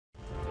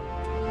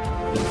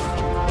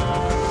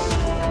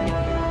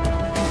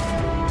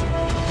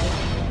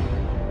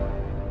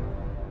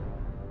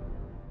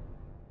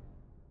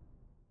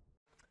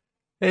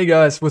Hey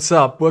guys, what's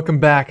up? Welcome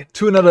back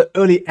to another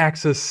early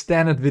access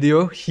standard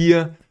video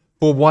here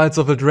for Wilds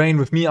of Eldraine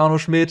with me, Arne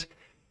Schmidt.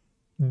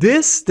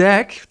 This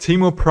deck,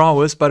 Temur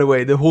Prowess, by the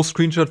way, the whole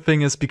screenshot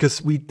thing is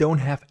because we don't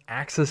have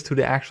access to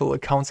the actual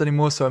accounts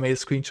anymore, so I made a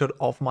screenshot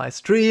of my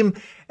stream,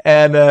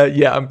 and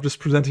yeah, I'm just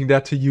presenting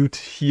that to you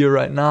here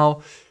right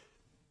now.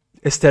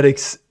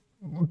 Aesthetics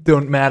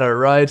don't matter,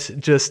 right?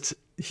 Just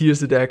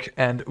here's the deck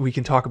and we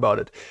can talk about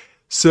it.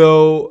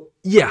 So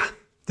yeah,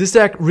 this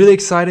deck really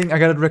exciting. I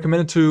got it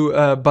recommended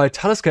to by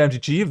Talisker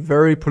MTG,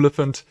 very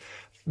prolific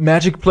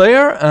Magic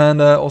player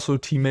and also a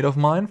teammate of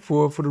mine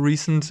for the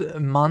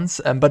recent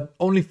months, but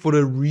only for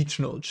the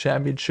regional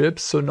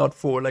championships, so not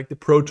for like the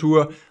Pro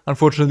Tour.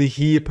 Unfortunately,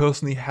 he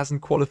personally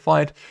hasn't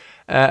qualified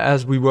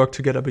as we work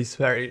together, but he's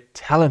very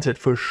talented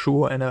for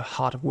sure and a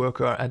hard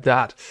worker at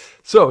that.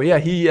 So yeah,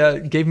 he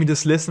gave me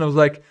this list and I was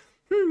like,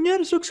 yeah,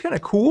 this looks kind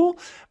of cool,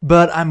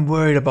 but I'm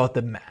worried about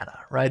the mana,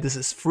 right? This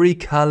is 3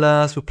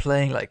 colors. We're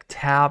playing like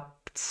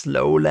tapped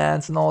slow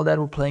lands and all that.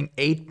 We're playing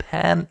 8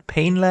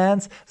 pain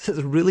lands. This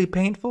is really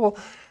painful.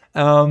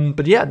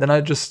 But yeah, then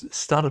I just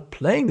started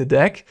playing the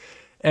deck,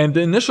 and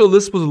the initial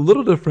list was a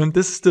little different.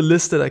 This is the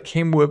list that I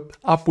came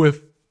up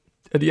with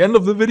at the end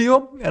of the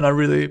video, and I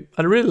really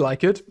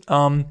like it.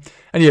 And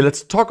yeah,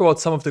 let's talk about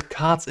some of the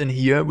cards in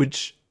here,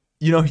 which,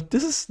 you know,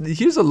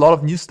 here's a lot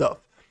of new stuff.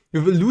 We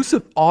have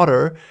Elusive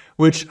Otter,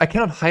 which I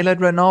cannot highlight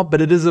right now,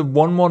 but it is a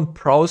 1/1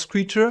 prowess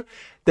creature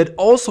that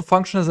also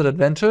functions as an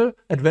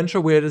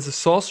adventure where it is a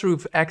sorcery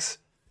with X,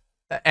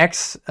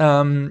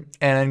 and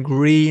in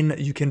green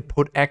you can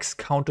put X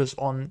counters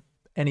on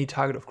any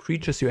target of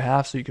creatures you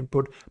have. So you can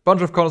put a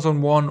bunch of counters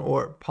on one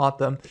or part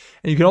them.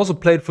 And you can also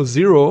play it for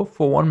 0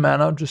 for 1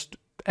 mana, just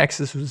X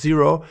is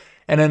 0,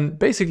 and then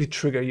basically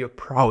trigger your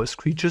prowess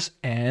creatures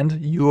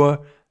and your...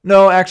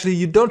 No, actually,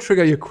 you don't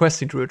trigger your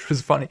Questing Druid, which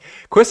is funny.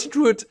 Questing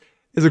Druid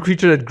is a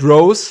creature that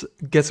grows,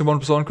 gets a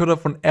 1+ counter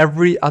from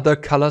every other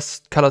colored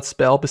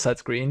spell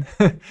besides green.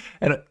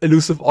 And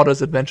Elusive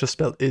Otter's adventure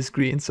spell is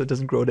green, so it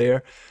doesn't grow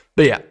there.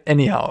 But yeah,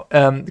 anyhow,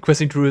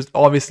 Questing Druid is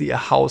obviously a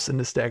house in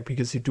this deck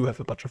because you do have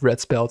a bunch of red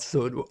spells,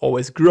 so it will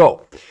always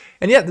grow.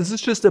 And yeah, this is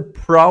just a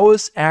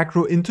prowess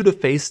aggro into the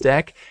face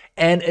deck,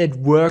 and it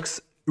works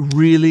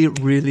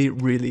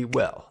really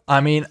well. I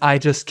mean, I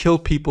just kill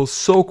people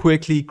so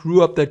quickly,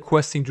 grew up that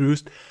Questing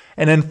Druid,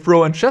 and then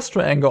throw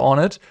Ancestral Anger on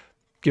it,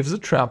 gives a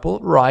trample,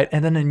 right,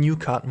 and then a new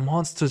card,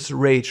 Monstrous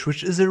Rage,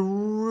 which is a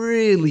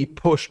really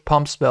pushed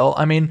pump spell.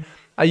 I mean,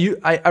 I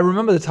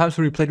remember the times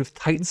when we played with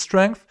Titan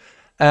Strength,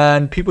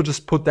 and people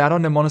just put that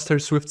on their Monastery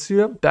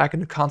Swiftspear back in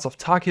the Khans of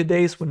Tarkir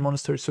days when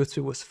Monastery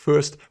Swiftspear was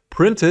first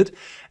printed.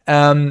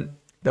 That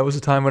was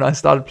the time when I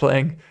started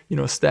playing, you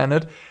know,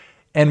 Standard.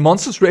 And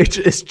Monstrous Rage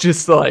is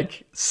just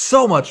like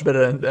so much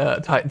better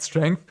than Titan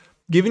Strength.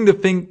 Giving the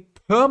thing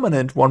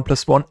permanent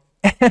 1+1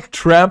 and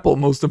trample,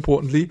 most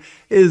importantly,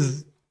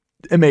 is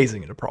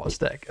amazing in a Prowess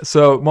deck.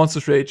 So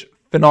Monstrous Rage,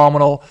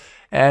 phenomenal.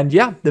 And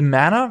yeah, the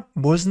mana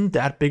wasn't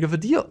that big of a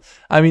deal.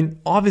 I mean,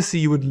 obviously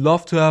you would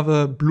love to have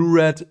a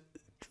blue-red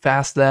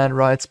fast land,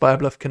 right?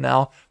 Spirebluff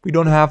Canal. We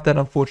don't have that,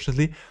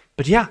 unfortunately.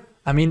 But yeah,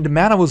 I mean, the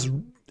mana was...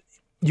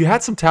 You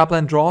had some tap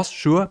land draws,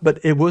 sure, but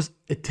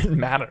it didn't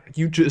matter.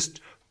 You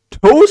just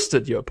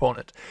toasted your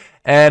opponent.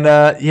 And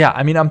yeah,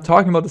 I mean, I'm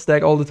talking about this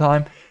deck all the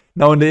time.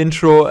 Now in the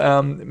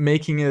intro,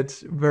 making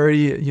it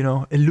very, you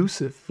know,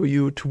 elusive for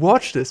you to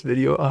watch this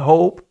video, I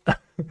hope.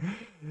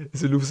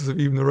 Is elusive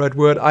even the right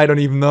word? I don't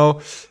even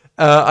know.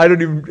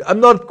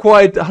 I'm not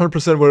quite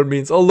 100% what it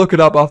means. I'll look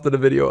it up after the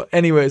video.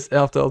 Anyways,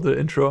 after the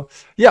intro.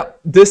 Yeah,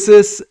 this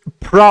is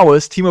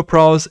Prowess, Temur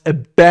Prowess, a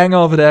banger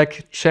of a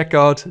deck. Check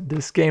out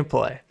this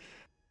gameplay.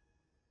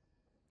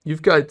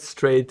 You've got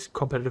straight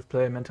competitive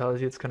player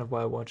mentality. It's kind of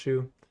why I watch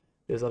you.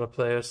 There's other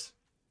players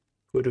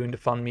who are doing the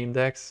fun meme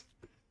decks.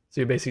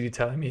 So you're basically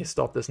telling me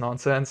stop this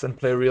nonsense and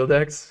play real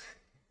decks?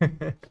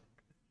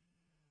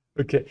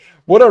 Okay,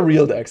 what are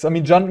real decks? I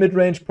mean, Junt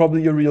midrange,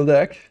 probably your real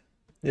deck.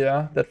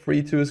 Yeah, that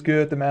 3/2 is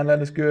good, the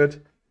manland is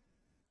good.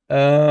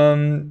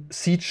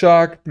 Seed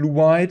Shark,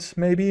 blue-white,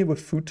 maybe, with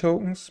food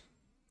tokens.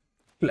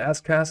 Glass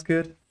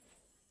Casket,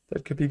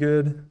 that could be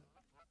good.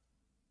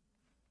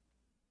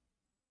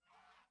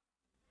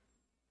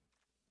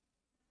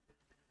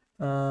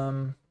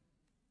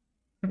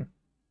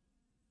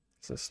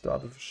 So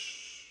start with...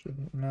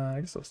 Nah,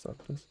 I guess I'll start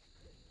with this.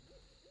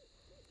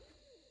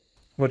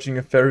 Watching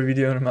a fairy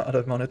video on my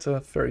other monitor,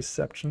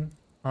 Fairyception,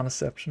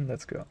 Arneception,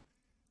 let's go.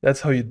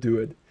 That's how you do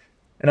it.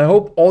 And I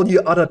hope all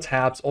your other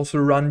tabs also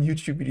run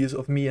YouTube videos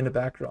of me in the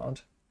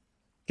background.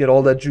 Get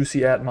all that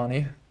juicy ad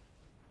money.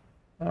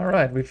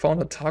 Alright, we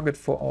found a target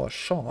for our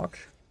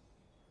shark.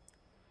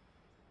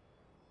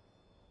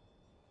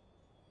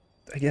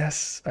 I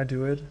guess I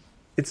do it.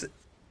 It's...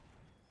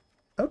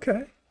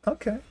 Okay.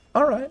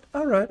 Alright,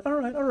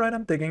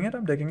 I'm digging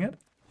it.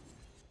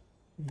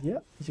 Yeah,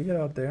 you get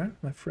out there,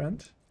 my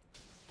friend.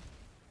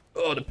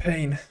 Oh, the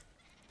pain.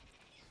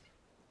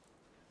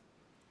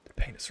 The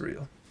pain is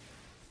real.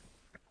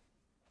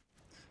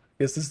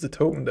 I guess this is the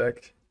token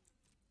deck.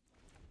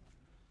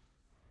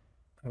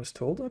 I was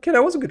told. Okay,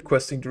 that was a good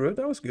Questing Druid.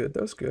 That was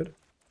good.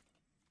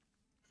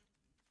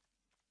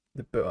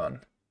 The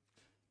burn.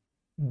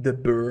 The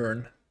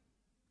burn.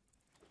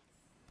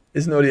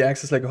 Isn't early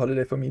access like a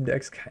holiday for meme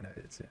decks? Kinda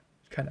is, yeah.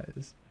 Kinda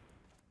is.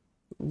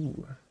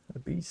 Ooh, a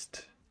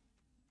beast.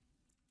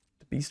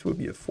 The beast would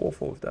be a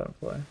 4/4 with that on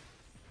play.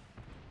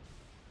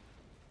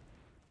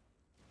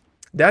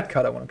 That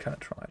card I want to kind of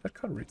try. That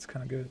card reads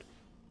kind of good.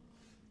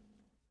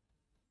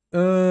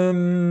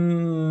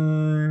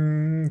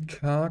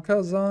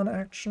 Kakkazan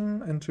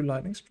action into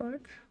Lightning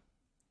Strike.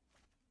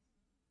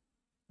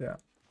 Yeah.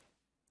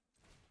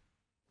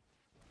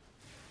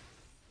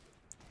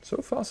 So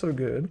far, so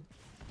good.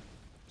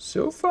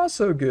 So far,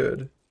 so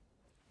good.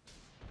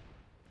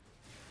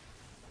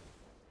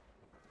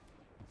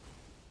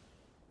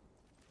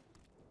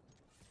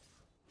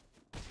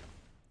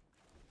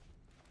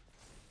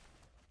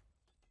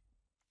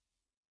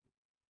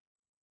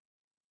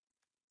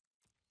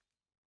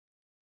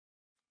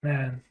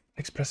 Man,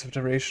 expressive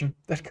duration.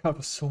 That card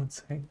was so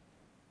insane.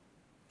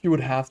 You would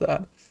have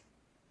that.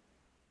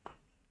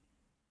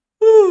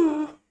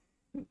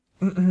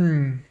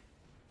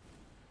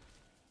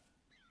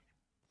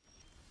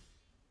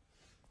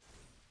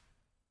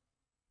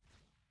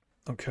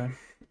 Okay.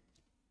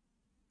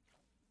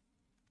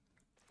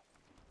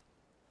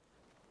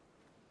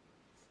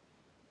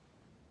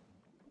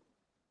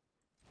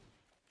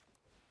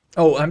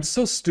 Oh, I'm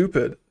so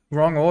stupid.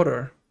 Wrong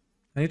order.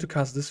 I need to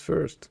cast this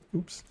first.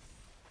 Oops.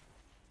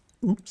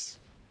 Oops.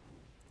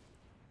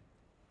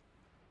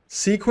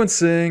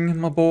 Sequencing,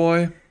 my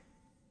boy.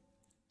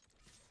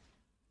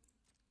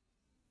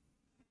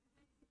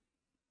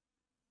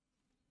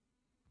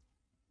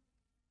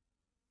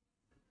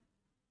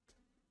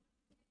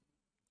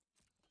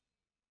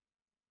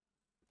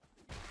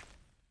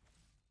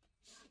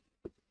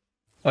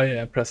 Oh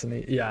yeah, press an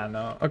E. Yeah,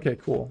 no. Okay,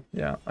 cool.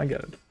 Yeah, I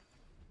get it.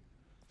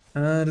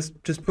 This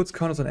just puts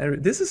counters on every.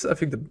 This is, I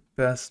think, the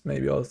best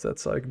maybe out of that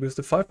cycle because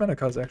the 5-mana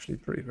card is actually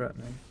pretty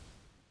threatening.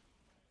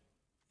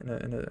 In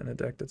a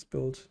deck that's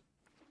built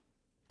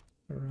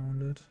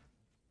around it.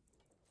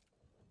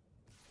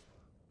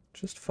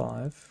 Just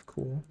 5,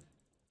 cool.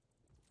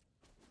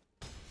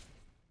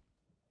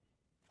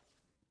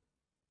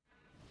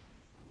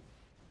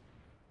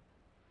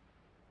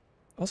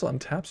 Also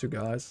untaps you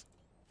guys.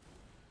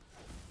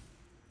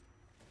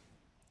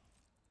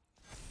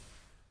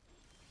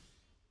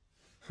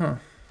 Huh.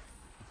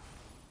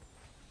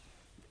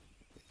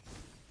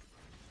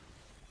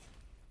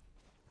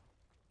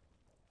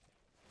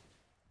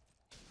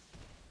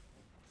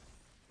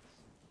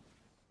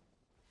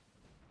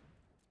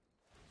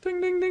 Ding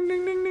ding ding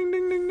ding ding ding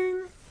ding ding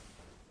ding.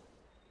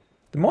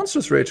 The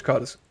Monstrous Rage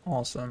card is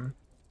awesome.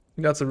 I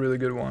think that's a really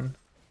good one.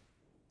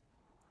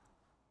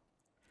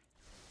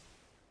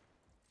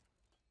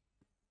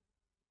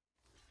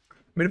 I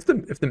mean,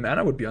 if the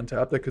mana would be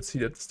untapped, I could see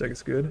that this deck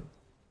is good.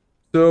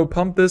 So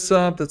pump this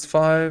up. That's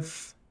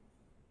 5,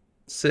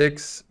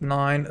 6,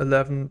 9,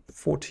 11,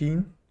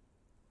 14.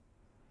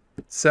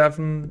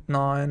 7,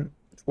 9,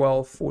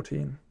 12,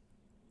 14.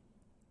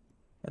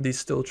 And these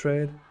still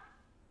trade.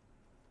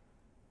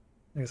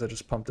 I guess I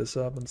just pump this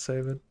up and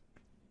save it.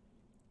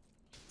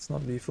 It's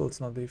not lethal,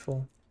 it's not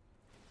lethal.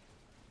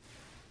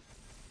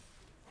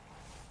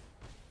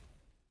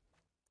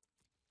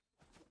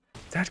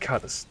 That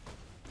card is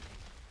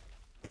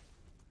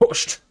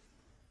pushed.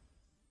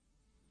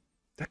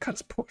 That card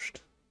is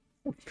pushed.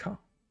 Holy cow.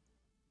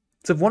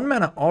 It's a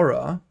 1-mana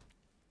aura,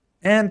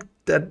 and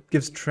that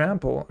gives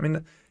trample. I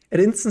mean, at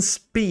instant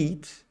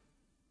speed,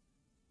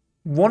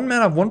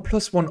 1-mana,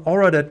 1/1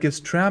 aura that gives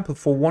trample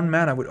for 1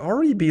 mana would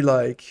already be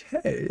like,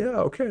 hey, yeah,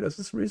 okay, this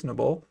is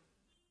reasonable.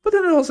 But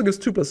then it also gives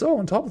 2/0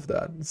 on top of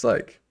that. It's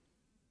like,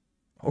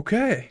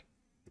 okay.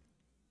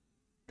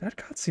 That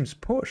card seems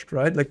pushed,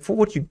 right? Like, for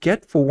what you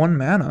get for 1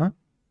 mana.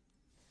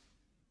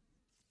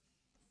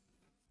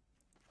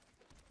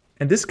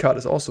 And this card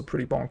is also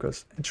pretty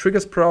bonkers. It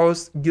triggers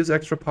Prowess, gives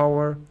extra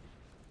power.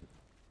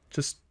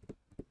 Just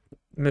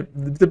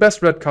the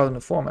best red card in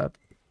the format.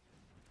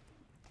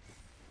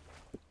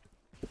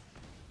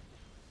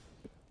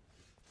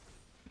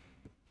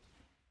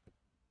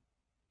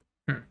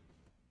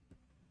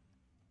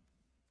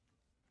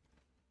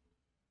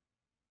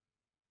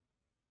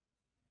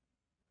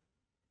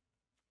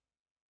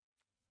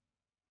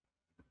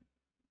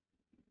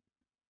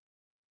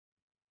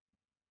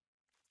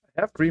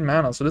 I have green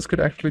mana, so this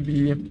could actually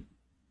be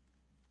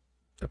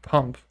a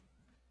pump.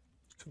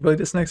 To play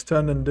this next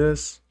turn, then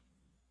this.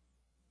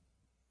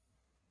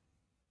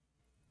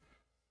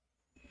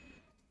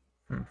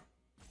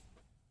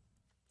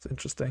 It's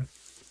interesting.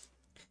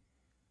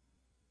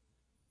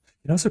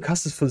 You can also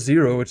cast this for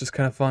 0, which is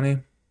kind of funny.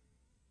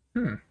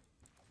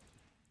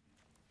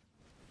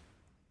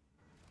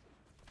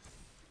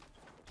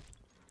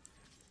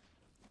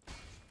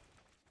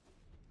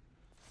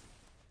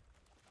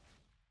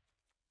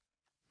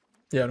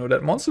 Yeah, no,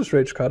 that Monstrous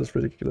Rage card is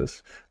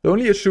ridiculous. The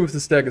only issue with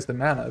this deck is the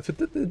mana. If it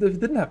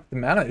didn't have the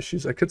mana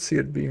issues, I could see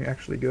it being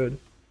actually good.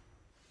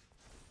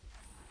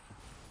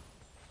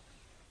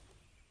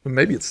 But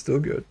maybe it's still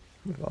good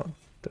without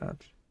that.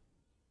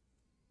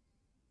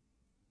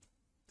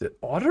 The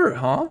Otter,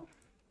 huh?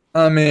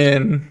 I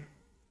mean,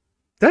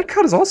 that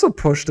card is also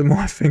pushed the more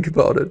I think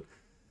about it.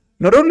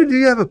 Not only do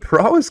you have a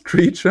prowess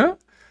creature,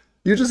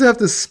 you just have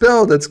this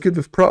spell that's good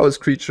with prowess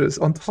creatures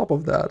on top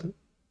of that.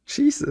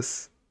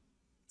 Jesus.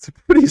 It's a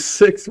pretty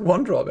sick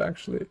 1-drop,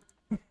 actually.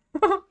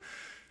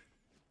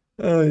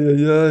 Oh,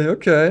 yeah,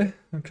 okay.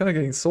 I'm kind of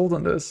getting sold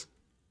on this.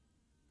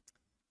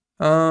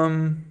 Are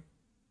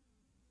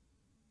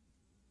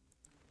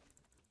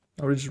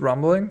we just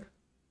rumbling?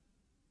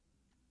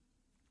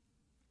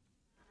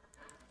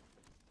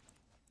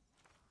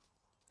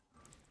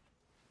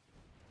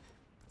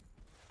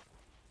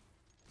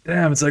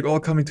 Damn, it's like all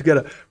coming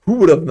together. Who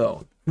would have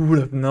known? Who would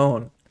have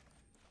known?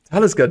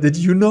 Talisker, did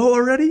you know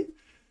already?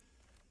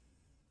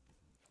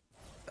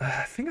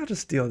 I think I'll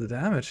just deal the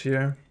damage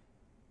here.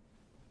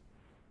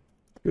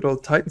 Good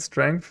old Titan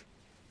Strength.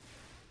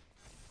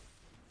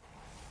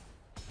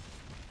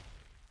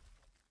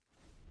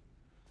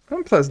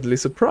 I'm pleasantly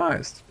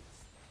surprised.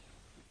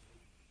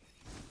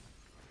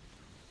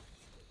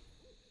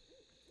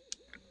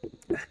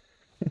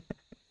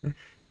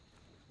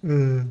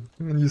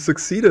 You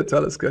succeeded,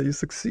 Talisker. You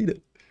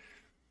succeeded.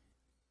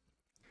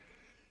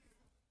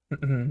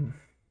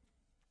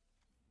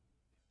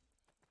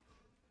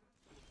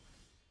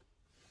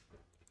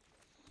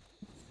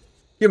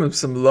 Give him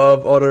some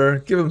love, Otter.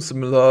 Give him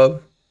some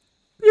love.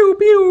 Pew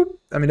pew.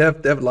 I mean,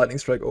 they have Lightning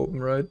Strike open,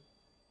 right?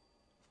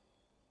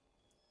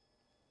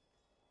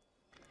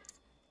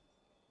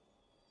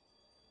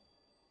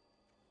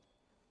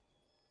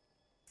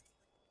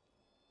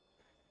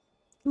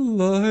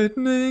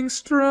 Lightning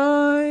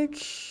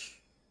Strike.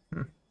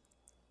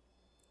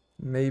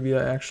 Maybe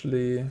I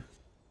actually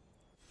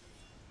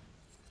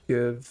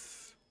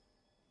give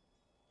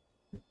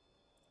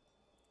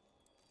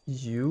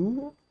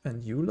you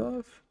and you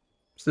love.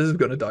 So this is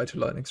gonna die to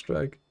Lightning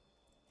Strike.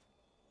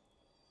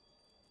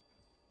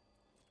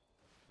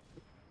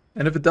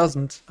 And if it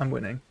doesn't, I'm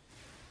winning.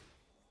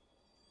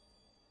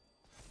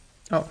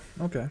 Oh,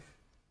 okay.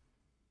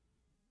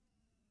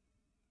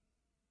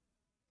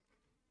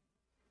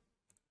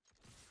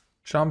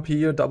 Jump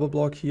here, double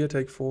block here,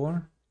 take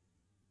 4.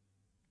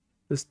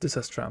 This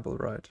has trample,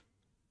 right?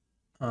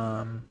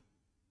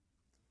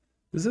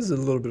 This is a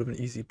little bit of an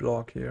easy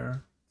block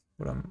here,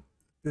 but I'm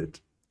a bit.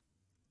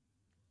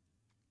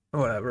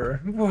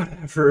 Whatever.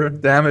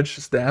 Damage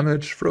is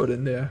damage. Throw it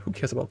in there. Who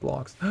cares about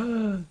blocks?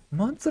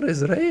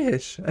 Monstrous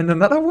Rage. And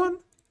another one?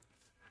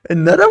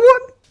 Another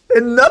one?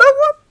 Another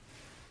one?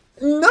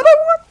 Another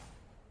one?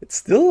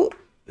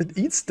 It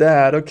eats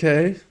that,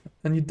 okay.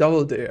 And you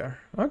double dare.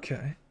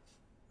 Okay.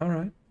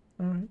 Alright.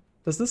 Alright.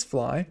 Does this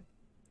fly?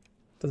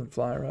 Doesn't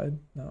fly, right?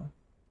 No.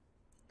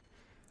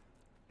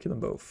 Kill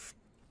them both.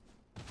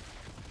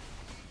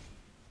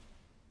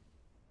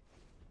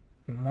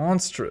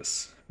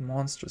 Monstrous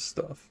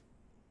stuff.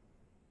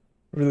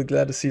 Really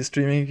glad to see you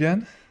streaming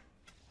again.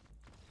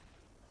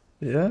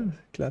 Yeah,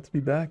 glad to be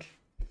back.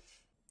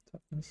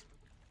 Toughness.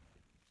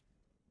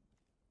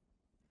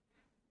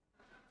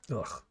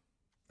 Ugh.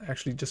 I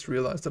actually just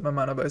realized that my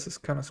mana base is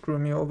kind of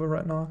screwing me over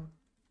right now.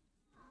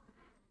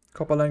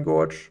 Copperline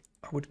Gorge,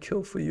 I would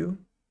kill for you.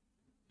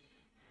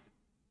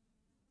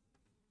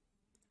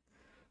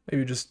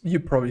 Maybe you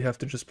probably have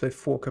to just play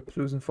 4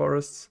 Karplusan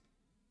Forests.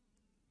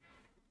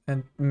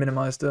 And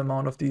minimize the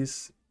amount of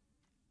these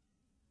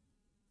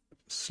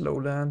slow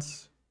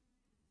lands.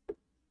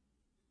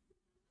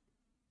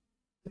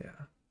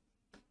 Yeah.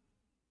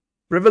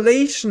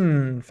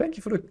 Revelation! Thank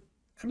you for the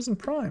Amazon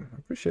Prime. I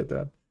appreciate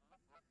that.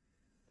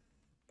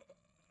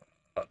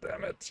 Oh,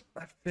 damn it.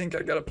 I think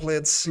I gotta play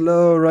it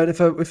slow, right?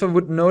 If I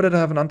would know that I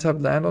have an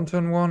untapped land on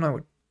turn 1, I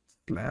would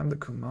slam the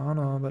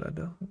Kumano, but I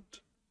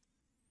don't.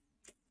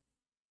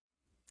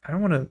 I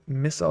don't want to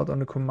miss out on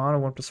the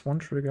Kumano 1+1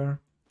 trigger.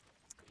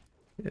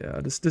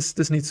 Yeah,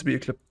 this needs to be a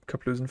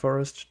Karplusan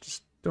Forest.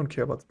 Just don't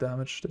care about the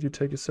damage that you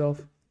take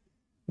yourself.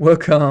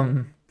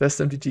 Welcome, best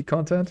MTG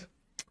content.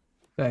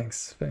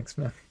 Thanks,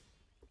 man.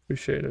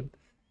 Appreciate it.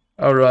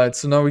 Alright,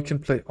 so now we can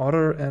play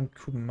Otter and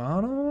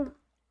Kumano.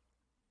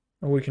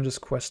 Or we can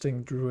just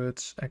Questing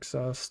Druid,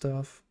 exile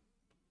stuff.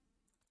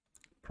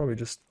 Probably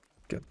just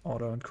get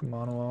Otter and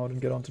Kumano out and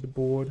get onto the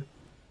board.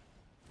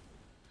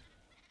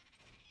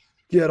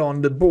 Get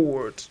on the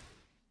board!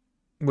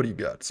 What do you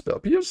got? Spell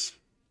Pierce?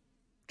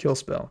 Kill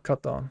spell,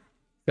 cut down.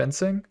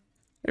 Fencing?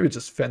 Maybe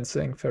just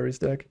fencing, Fairy's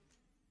deck.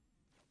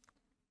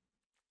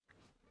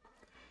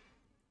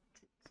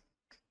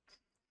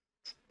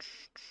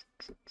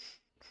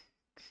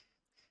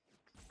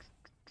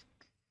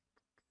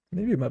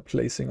 Maybe my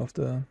placing of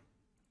the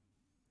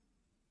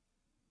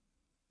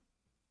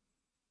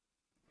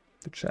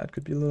chat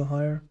could be a little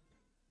higher.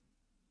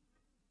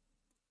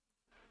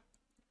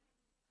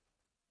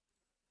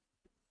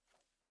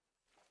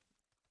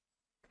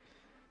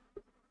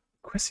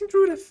 Questing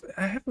Druid,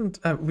 I haven't.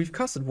 We've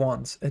cast it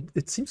once.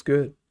 It seems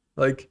good.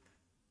 Like,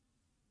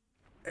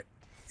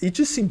 it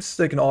just seems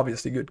like an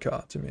obviously good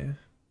card to me.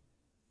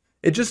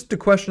 The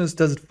question is,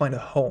 does it find a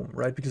home,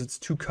 right? Because it's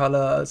 2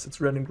 colors, it's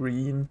red and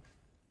green,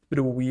 bit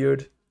of a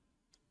weird.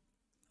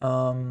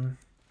 But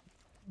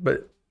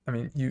I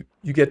mean,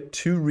 you get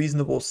 2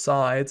 reasonable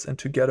sides, and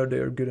together they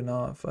are good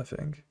enough, I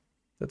think.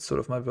 That's sort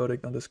of my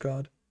verdict on this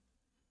card.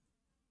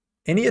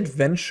 Any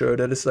adventure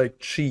that is like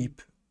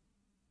cheap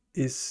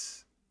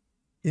is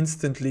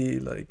instantly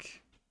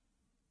like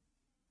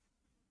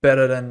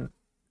better than,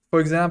 for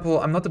example,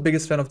 I'm not the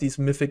biggest fan of these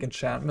mythic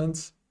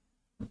enchantments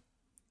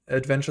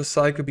adventure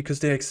cycle because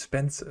they're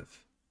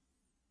expensive.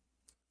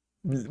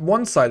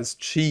 One side is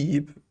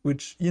cheap,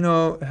 which, you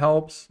know,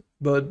 helps,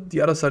 but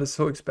the other side is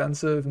so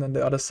expensive, and then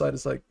the other side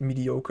is like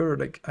mediocre.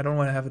 Like, I don't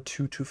want to have a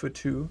 2 for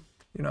 2,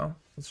 you know?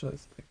 It's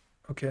just like,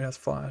 okay, it has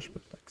flash,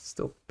 but like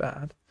still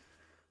bad.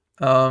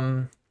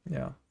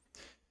 Yeah.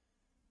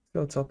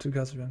 Go top 2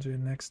 cards to your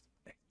next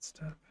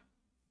step.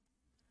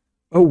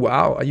 Oh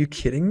wow, are you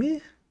kidding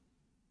me?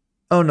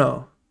 Oh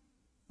no.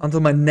 Until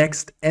my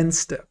next end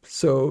step.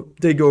 So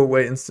they go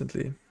away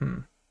instantly.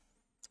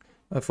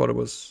 I thought it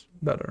was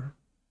better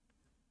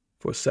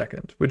for a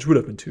second, which would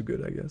have been too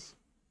good, I guess.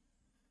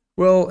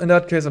 Well, in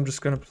that case, I'm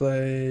just gonna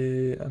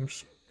play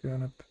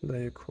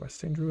a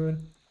Questing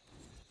Druid.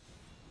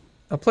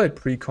 I'll play it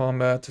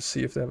pre-combat to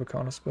see if they have a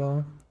counter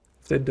spell.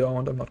 If they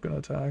don't, I'm not gonna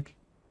attack.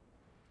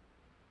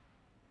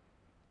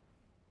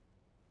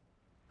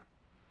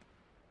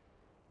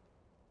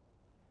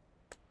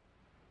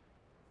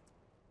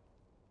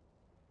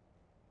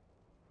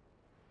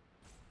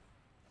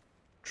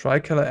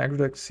 Tricolor aggro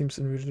deck seems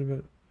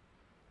unreasonable.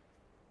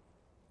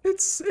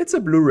 It's a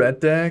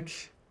blue-red deck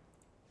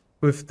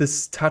with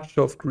this touch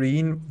of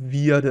green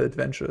via the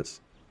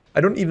adventures. I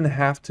don't even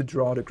have to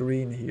draw the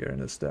green here in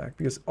this deck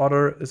because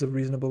Otter is a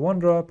reasonable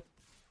 1-drop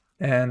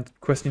and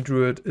Questing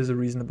Druid is a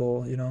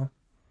reasonable, you know.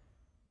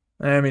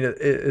 I mean,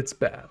 it's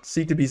bad.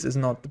 Seek the Beast is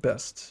not the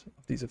best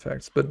of these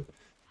effects, but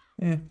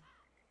being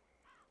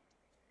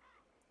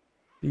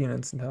an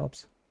instant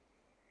helps.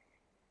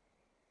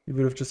 You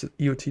would have just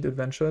EOT'd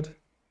adventured.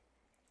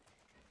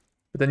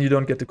 But then you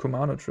don't get the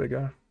Kumano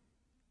trigger.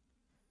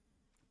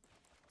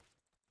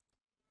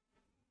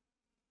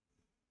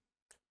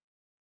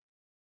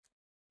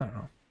 I don't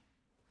know.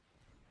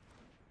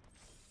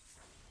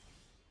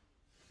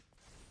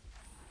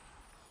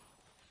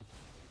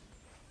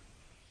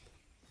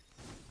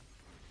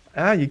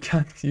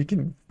 You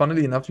can,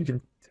 funnily enough, you can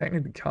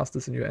technically cast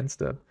this in your end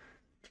step,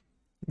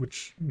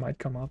 which might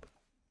come up.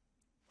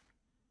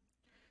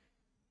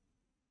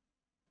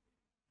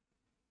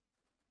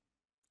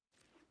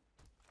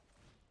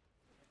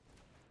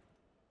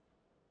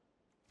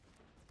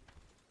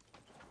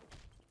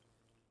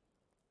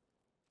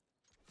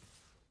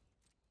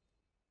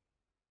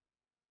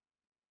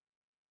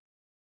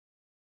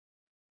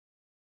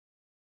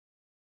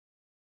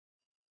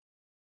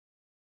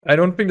 I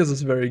don't think this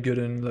is very good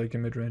in like a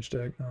mid-range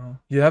deck. No,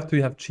 you have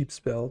to have cheap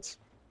spells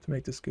to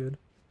make this good.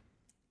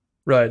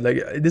 Right,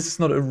 like this is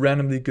not a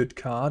randomly good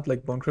card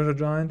like Bonecrusher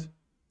Giant.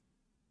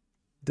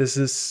 This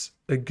is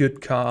a good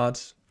card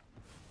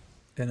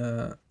in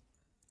a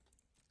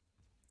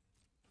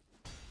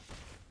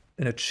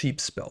cheap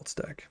spell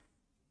stack.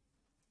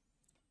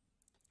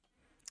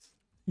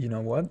 You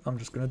know what? I'm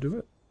just gonna do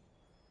it.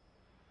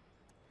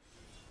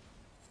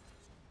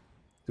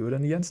 Do it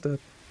in the end step.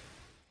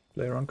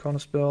 Play around counter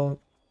spell.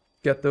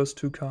 Get those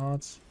 2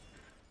 cards.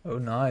 Oh,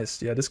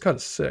 nice. Yeah, this card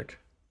is sick.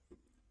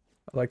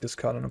 I like this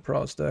card in a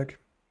Prowess deck.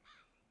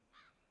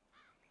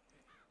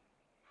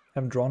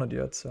 Haven't drawn it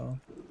yet, so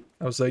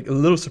I was like a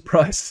little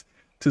surprised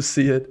to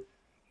see it.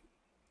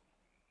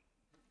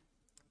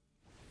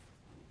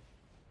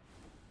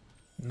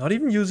 Not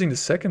even using the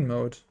second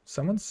mode.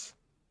 Someone's...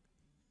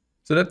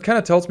 So that kind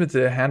of tells me that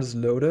their hand is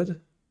loaded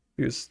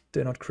because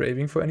they're not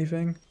craving for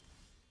anything.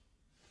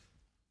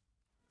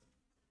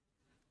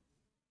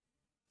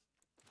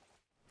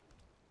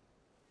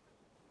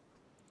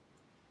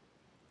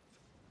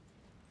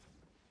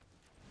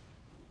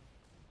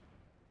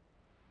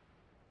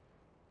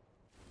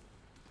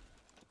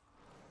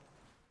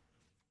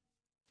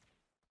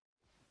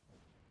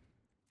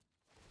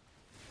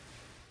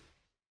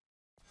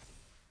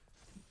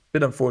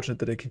 Bit unfortunate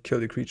that they can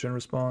kill the creature in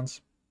response.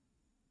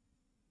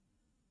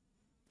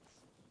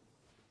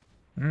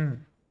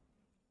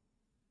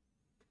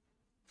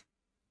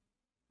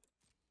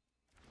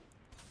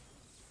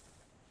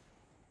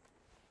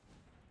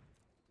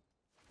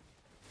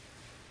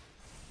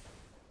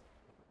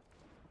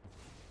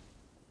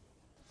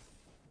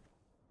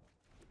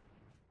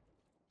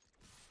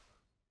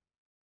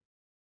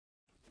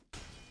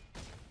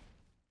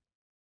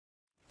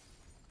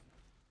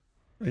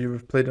 You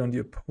played it on the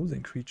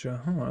opposing creature.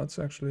 Huh, that's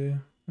actually...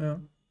 Yeah.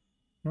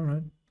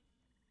 Alright.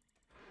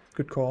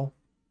 Good call.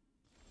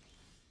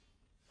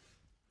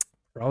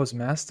 Prowess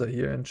Master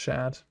here in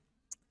chat.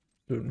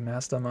 Absolute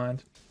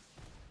mastermind.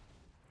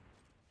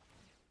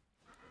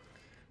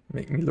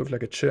 Make me look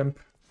like a chimp.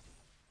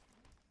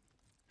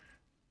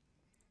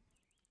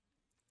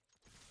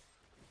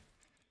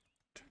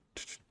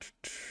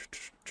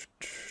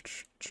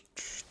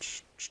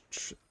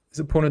 Is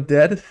opponent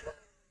dead?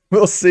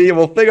 We'll see.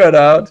 We'll figure it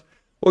out.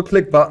 We'll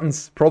click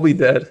buttons. Probably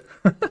dead.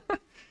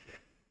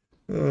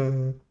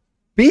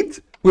 Beat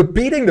We're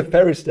beating the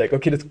Ferris deck.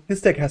 Okay,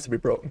 this deck has to be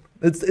broken.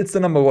 It's the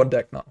 #1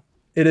 deck now.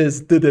 It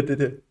is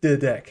the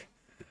deck.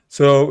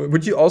 So,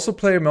 would you also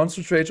play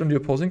Monstrous Rage on the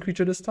opposing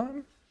creature this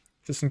time?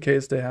 Just in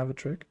case they have a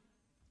trick?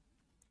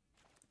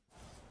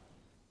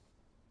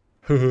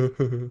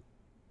 You're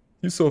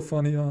so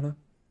funny, Arne.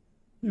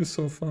 You're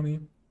so funny.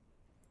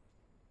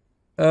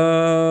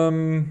 I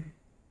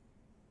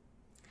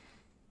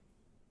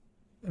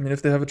mean,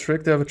 if they have a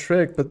trick, they have a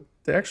trick, but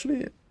they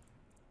actually...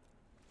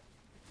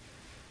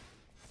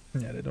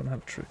 Yeah, they don't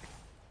have a trick.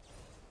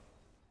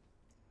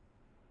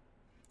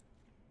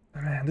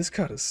 Man, this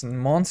card is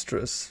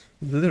monstrous.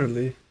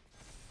 Literally.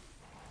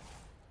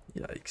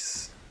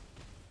 Yikes.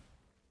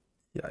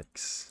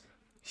 Yikes.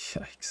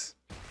 Yikes.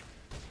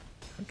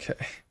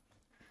 Okay.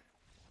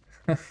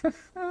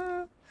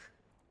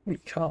 Holy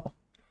cow.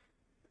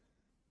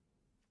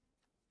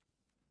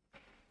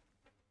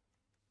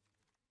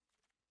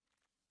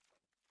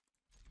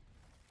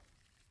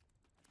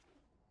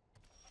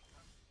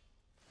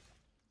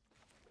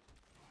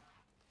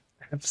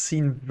 I've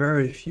seen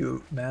very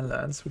few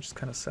manlands, which is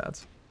kind of sad.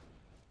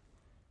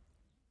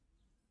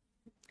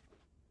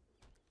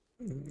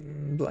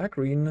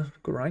 Black-green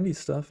grindy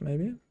stuff,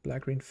 maybe?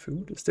 Black-green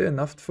food? Is there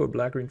enough for a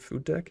black-green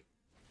food deck?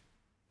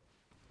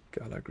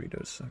 Gala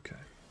greeters, okay.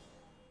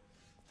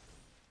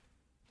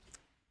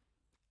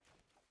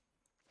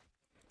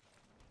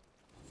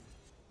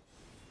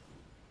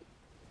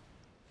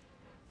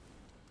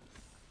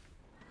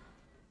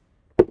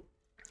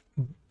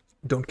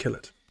 Don't kill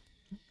it.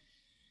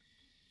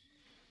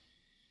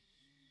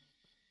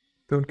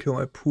 Don't kill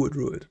my poor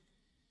druid.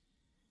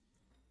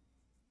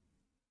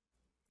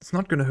 It's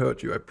not gonna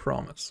hurt you, I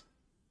promise.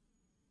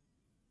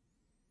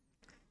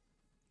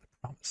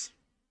 I promise.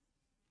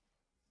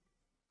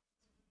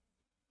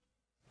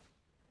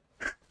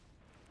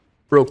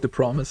 Broke the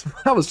promise.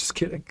 I was just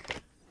kidding.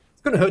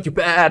 It's gonna hurt you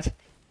bad.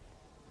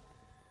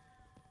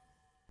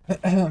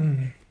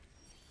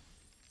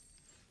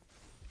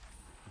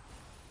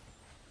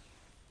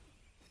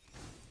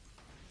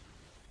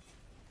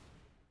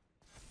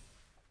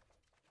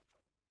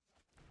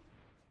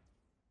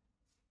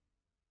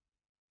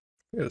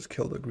 Yeah, just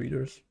kill the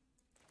greeters.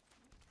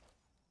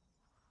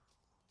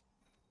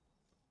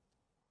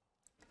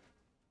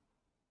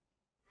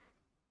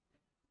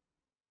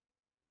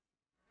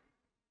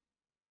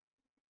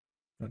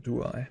 Or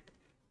do I?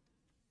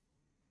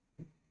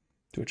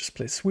 Do I just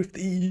play Swift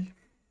E?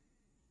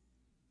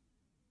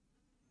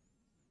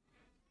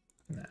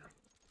 Nah.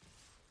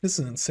 This is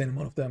an insane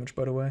amount of damage,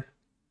 by the way.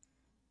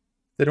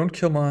 They don't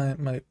kill my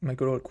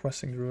good old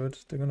Questing Druid.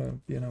 They're gonna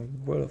be in a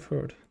world of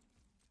hurt.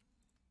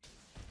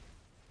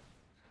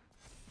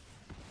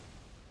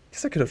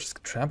 Guess I could have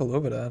just trampled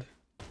over that.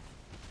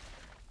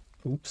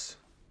 Oops.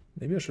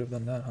 Maybe I should have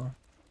done that, huh?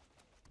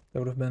 That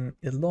would have been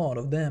a lot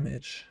of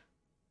damage.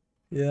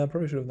 Yeah, I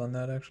probably should have done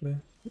that, actually.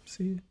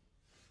 Oopsie.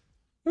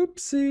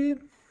 Oopsie.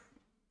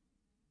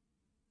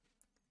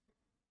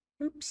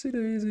 Oopsie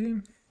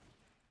daisy.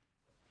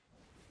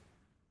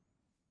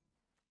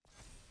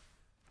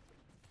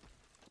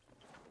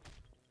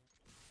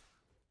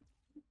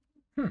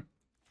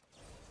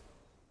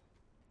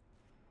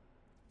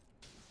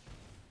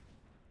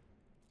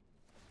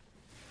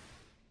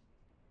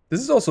 This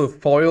is also a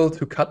foil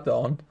to cut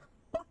down.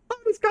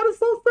 This card is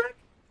so sick.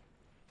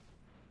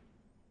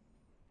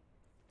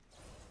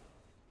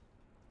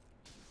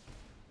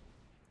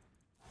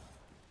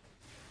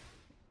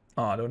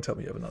 Ah, don't tell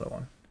me you have another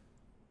one.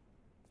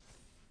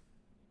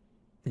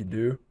 You do?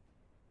 You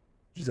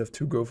just have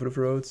two go for the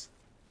throats.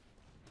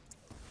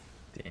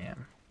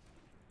 Damn.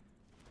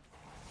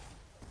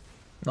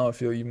 Now I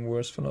feel even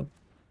worse for not...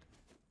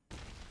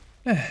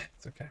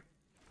 it's okay.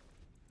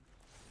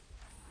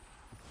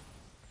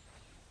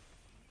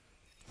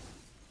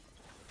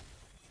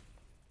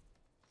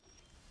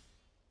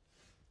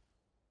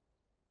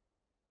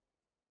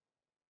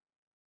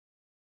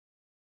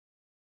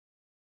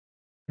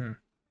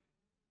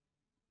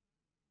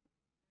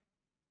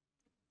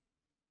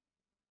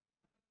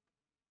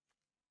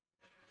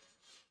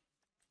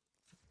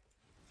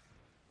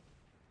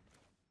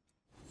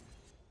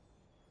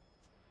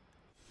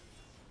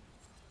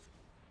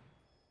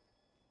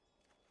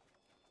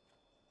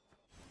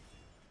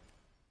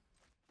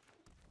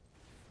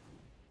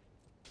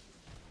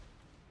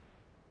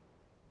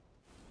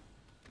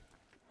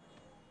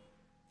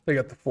 They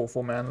got the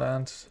 4/4 man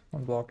land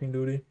on blocking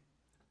duty.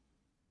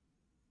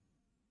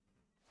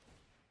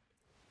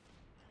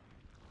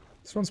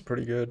 This one's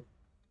pretty good.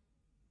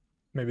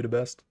 Maybe the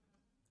best.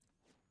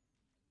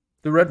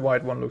 The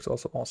red-white one looks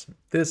also awesome.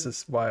 This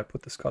is why I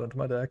put this card into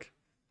my deck.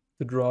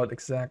 To draw it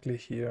exactly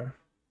here.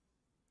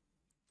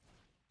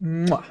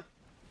 Mwah!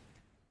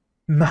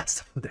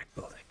 Masterful deck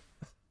building.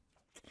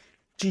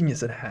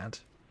 Genius at hand.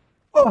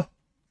 Oh!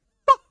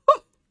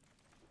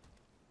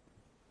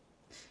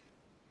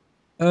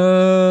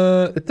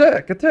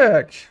 Attack,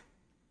 attack.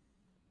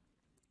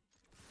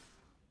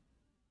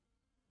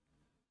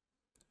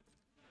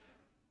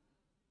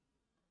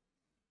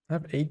 I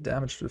have 8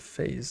 damage to the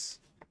face.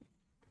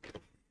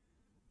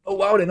 Oh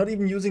wow, they're not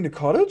even using the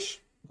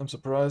cottage? I'm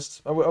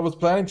surprised. I was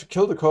planning to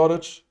kill the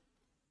cottage.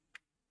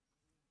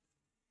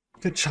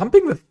 They're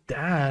jumping with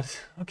that.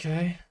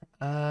 Okay.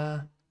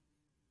 I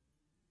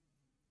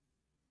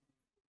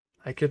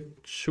could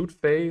shoot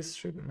face.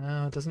 Shoot.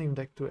 No, it doesn't even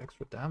do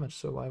extra damage,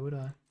 so why would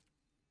I?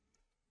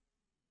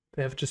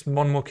 They have just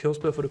one more kill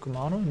spell for the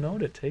Kumano? No,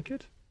 they take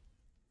it.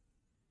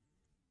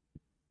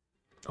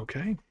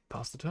 Okay,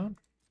 pass the turn.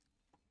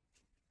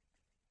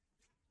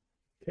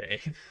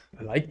 Okay,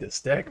 I like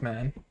this deck,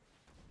 man.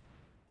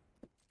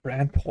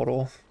 Brand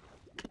Portal.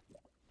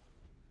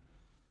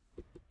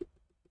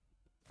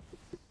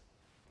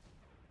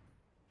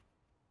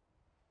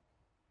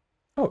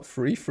 Oh,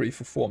 free for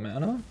 4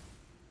 mana.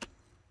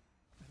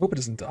 I hope it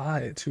doesn't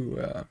die to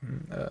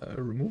a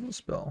removal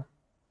spell.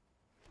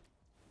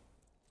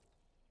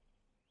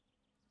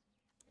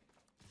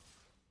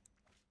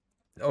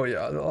 Oh yeah,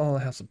 I'll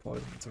have some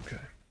poison, it's okay.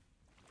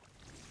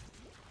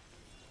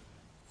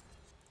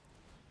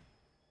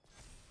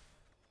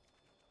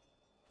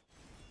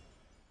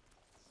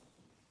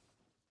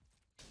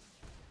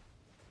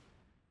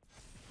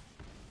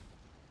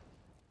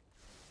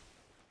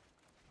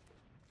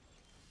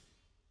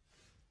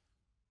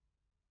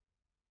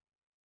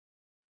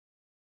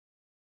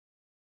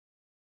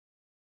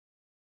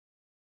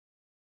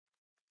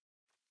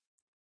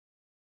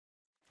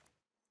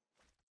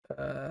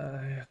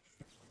 Yeah.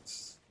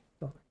 It's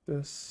not like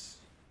this.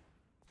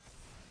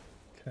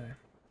 Okay.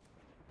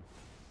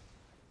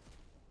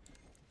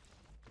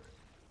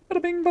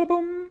 Bada bing, bada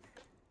boom.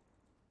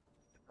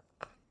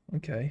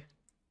 Okay.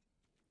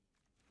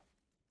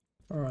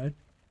 Alright.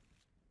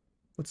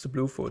 What's the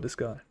blue for this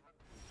guy?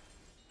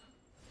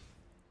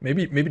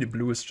 Maybe the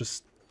blue is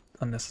just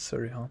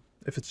unnecessary, huh?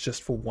 If it's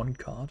just for one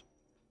card.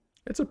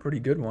 It's a pretty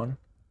good one.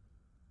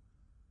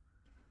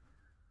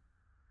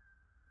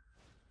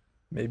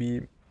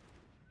 Maybe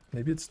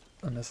it's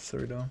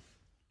unnecessary though.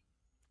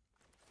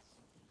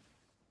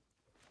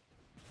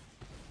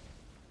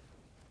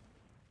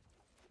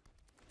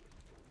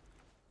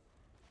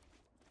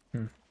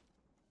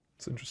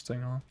 It's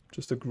interesting, huh?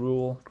 Just a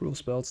gruel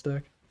spell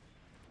stack.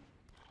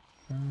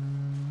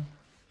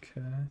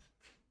 Okay.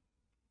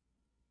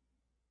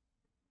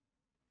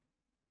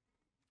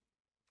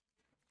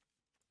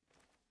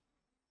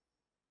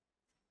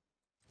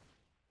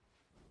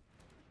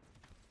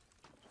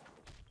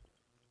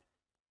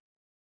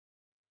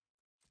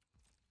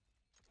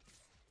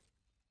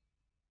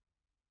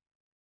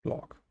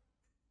 Block.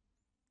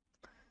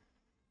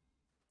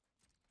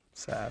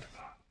 Sad.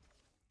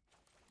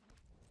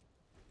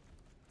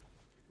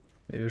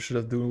 Maybe I should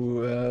have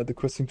do the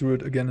Questing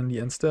Druid again in the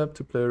end step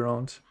to play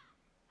around.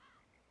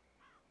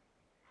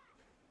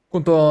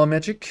 Counter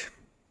magic.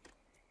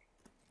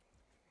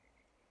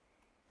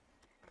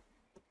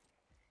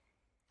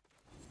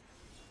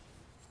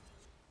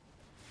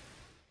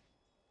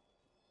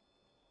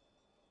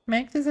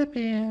 Make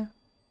disappear.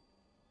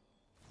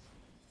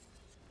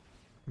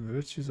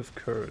 Virtues of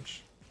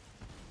Courage.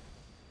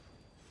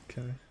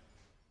 Okay.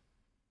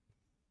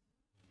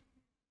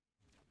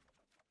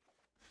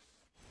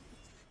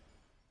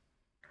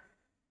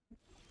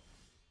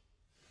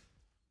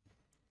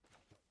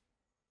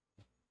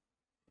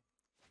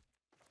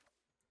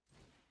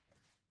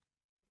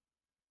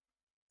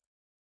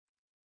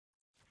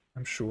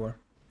 I'm sure.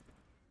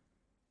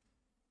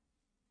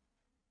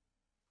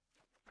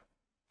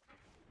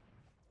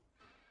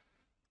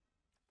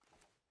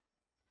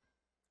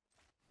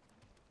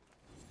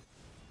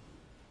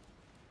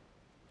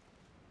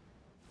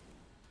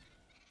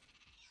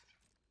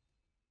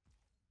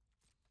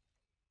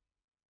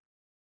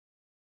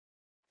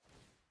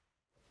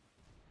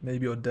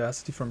 Maybe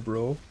Audacity from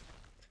Bro.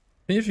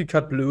 I think if you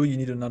cut blue, you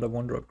need another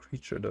 1-drop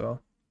creature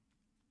though.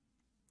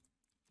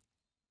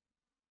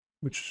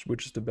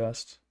 Which is the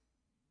best?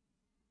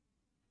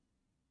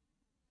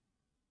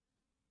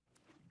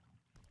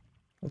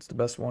 What's the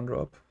best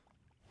 1-drop?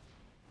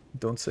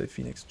 Don't say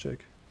Phoenix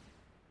Chick.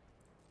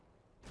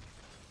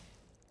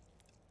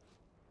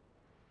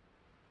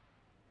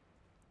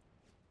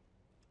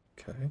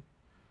 Okay.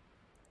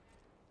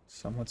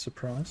 Somewhat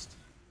surprised.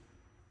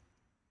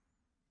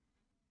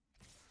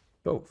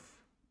 Both.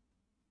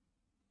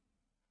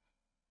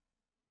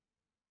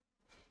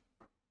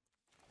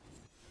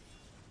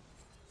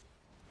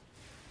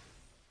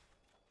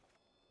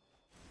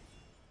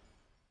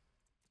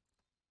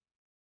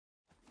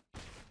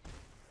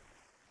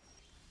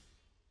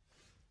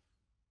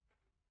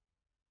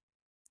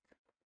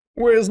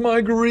 Where's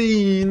my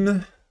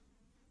green?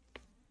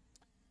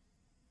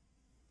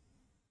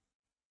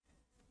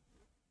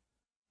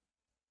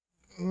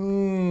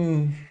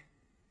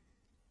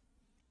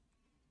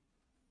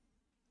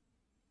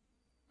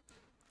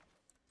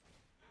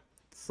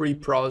 Free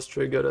Prowess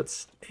trigger,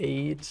 that's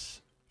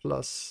 8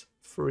 plus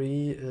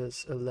 3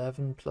 is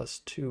 11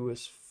 plus 2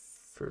 is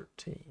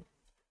 13.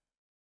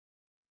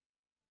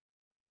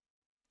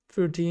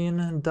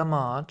 13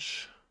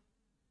 damage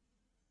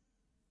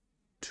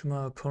to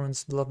my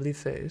opponent's lovely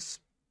face.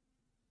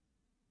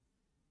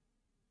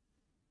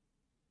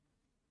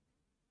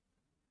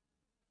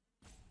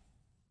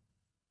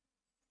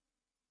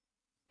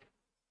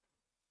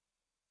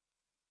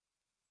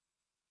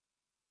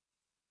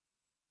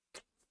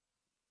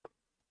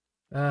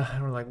 I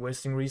don't like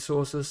wasting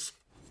resources.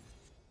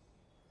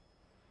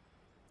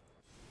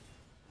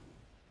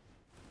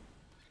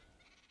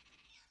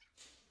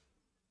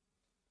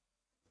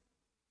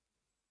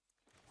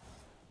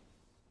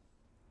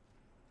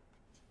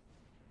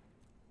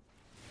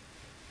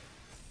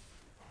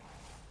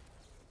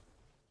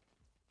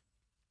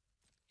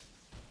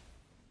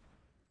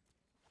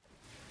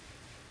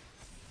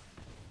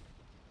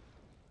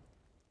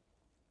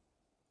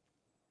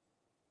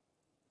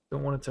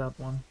 Don't want to tap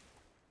one.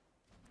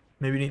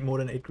 Maybe we need more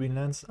than 8 green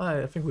lands.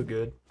 I think we're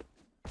good.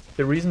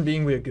 The reason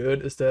being we're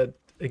good is that,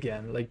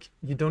 again, like,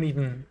 you don't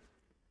even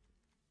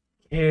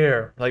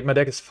care. Like, my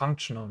deck is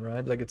functional,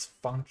 right? Like, it's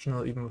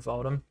functional even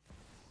without him.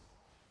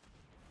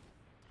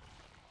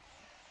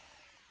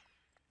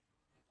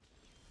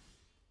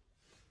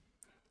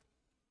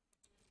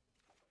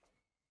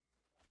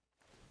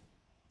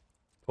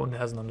 Opponent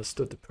hasn't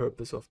understood the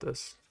purpose of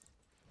this.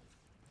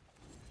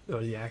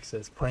 Early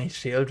access. Playing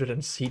Shieldred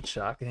and Seed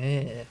Shark.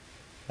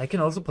 I can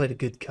also play the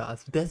good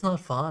cards, but that's not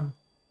fun.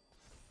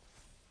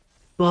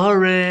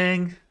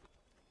 Boring.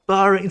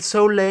 Boring. It's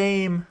so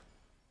lame.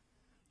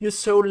 You're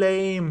so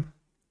lame.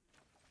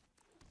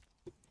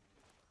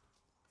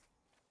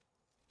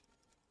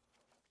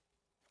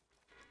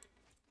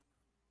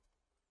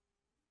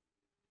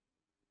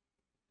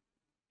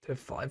 They have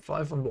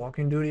 5/5 on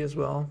walking duty as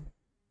well.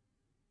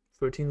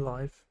 13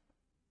 life.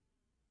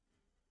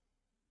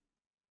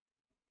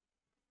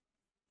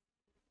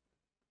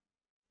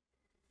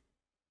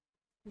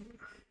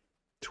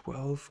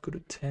 $12, go to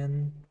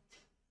 10.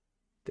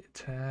 They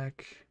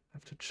attack. I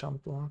have to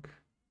jump block.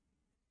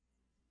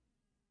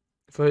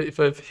 If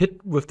I've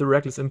hit with the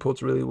reckless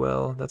imports really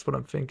well, that's what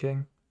I'm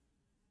thinking.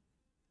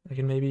 I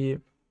can maybe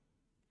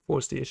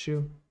force the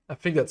issue. I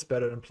think that's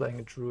better than playing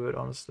a druid,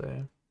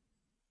 honestly.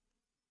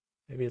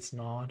 Maybe it's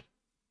not.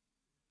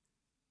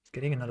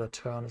 Getting another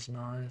turn is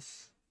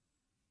nice.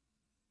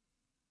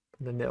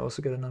 And then they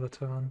also get another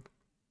turn.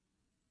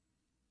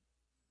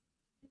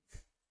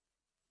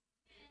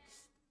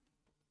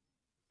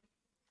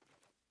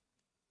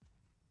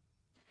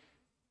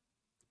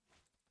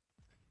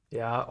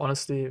 Yeah,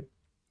 honestly,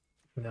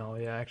 no.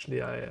 Yeah,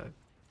 actually, I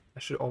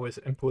should always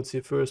import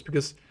here first,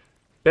 because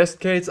best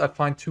case I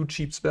find 2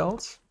 cheap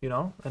spells, you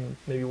know, and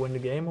maybe win the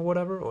game or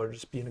whatever, or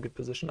just be in a good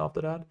position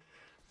after that.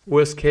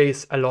 Worst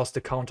case, I lost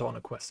the counter on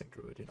a Questing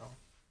Druid, you know.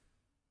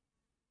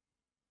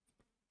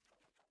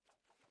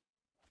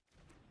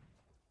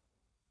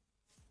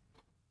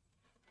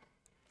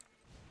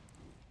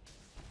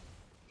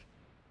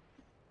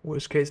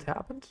 Worst case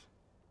happened,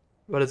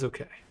 but it's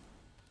okay.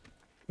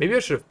 Maybe I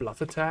should have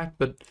bluff attacked,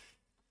 but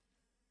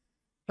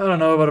I don't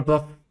know about a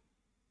bluff.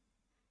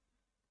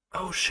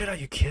 Oh shit, are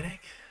you kidding?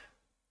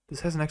 This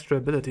has an extra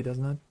ability,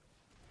 doesn't it?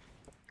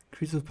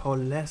 Increases power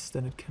less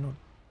than it cannot.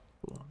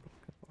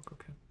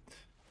 Okay.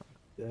 I'm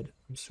dead.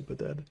 I'm super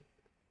dead.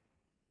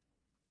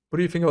 What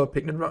do you think about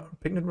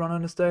Picnic Runner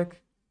in this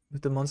deck?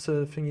 With the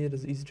monster thingy, it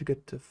is easy to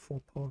get the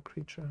 4-power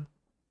creature.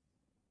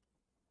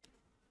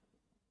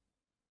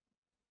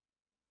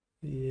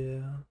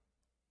 Yeah.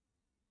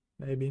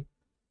 Maybe.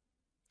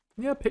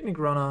 Yeah, Picnic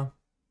Runner.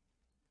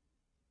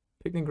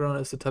 Picnic Runner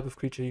is the type of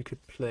creature you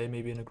could play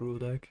maybe in a Gruul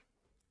deck.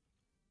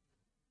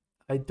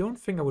 I don't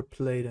think I would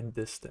play it in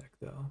this deck,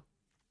 though.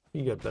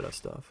 You get better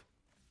stuff.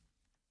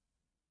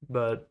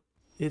 But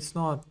it's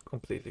not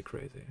completely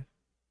crazy.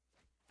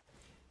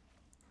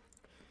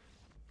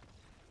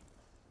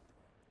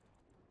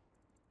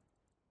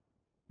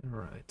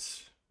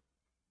 Alright.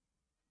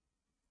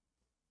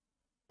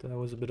 That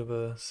was a bit of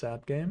a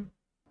sad game.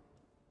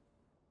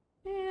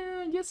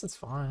 Yeah, yes, it's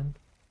fine.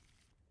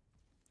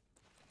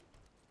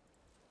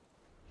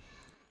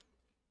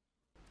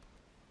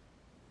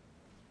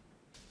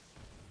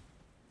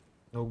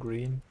 No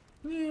green.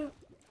 Yeah.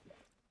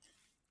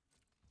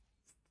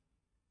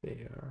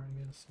 Fair,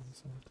 I guess. I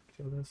also have to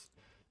kill this.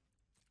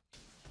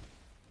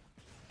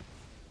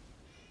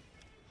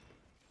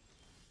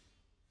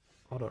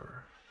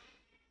 Otter.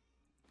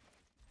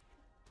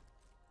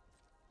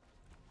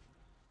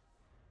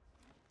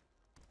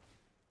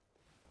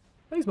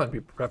 These might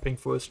be prepping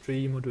for a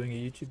stream or doing a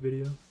YouTube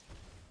video.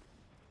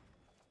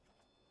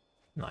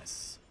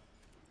 Nice.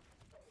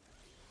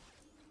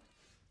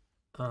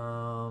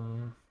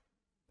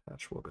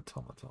 Patchwork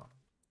Automaton.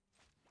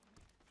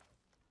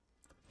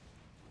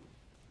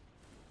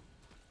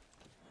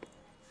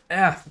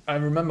 Ah, I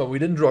remember we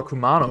didn't draw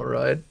Kumano,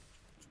 right?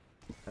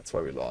 That's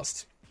why we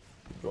lost.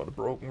 We draw the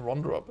broken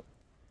one drop.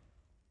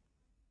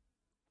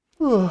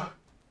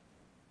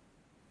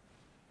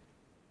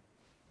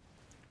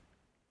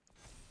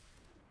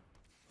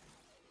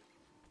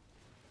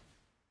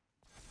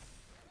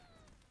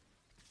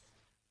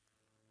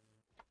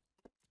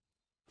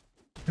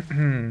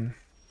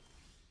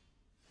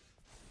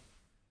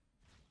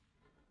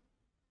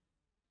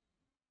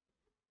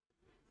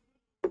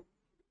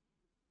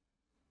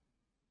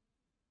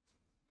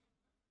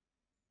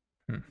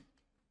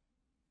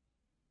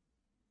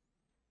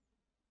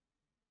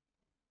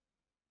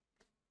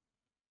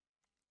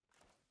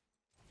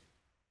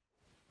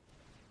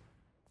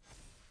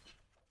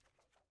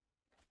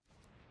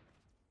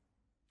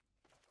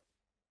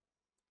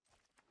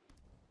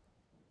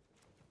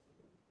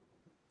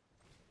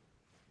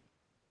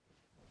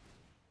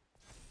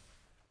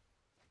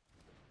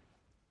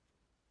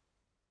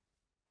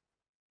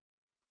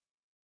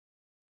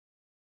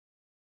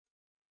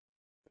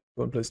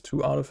 One plays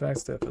 2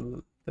 artifacts. They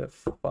have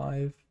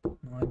 5,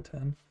 9,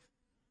 10.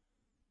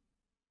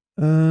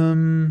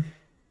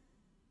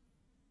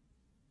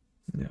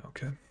 Yeah,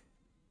 okay.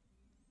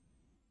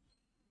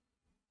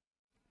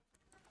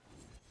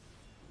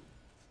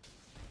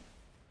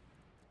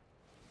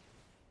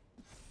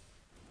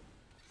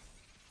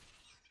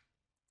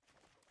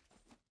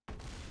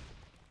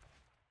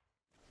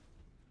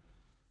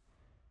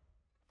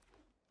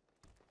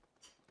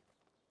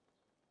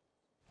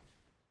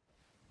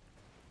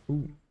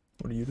 Ooh,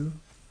 what do you do?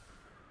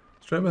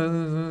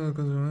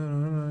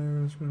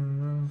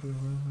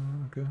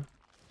 Okay.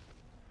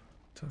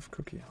 Tough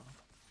cookie.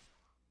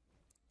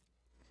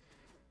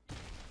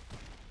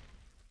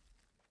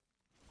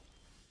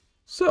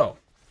 So,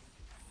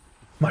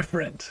 my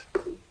friend,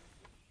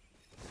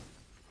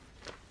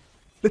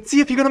 let's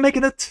see if you're gonna make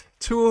it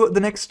to the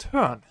next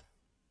turn.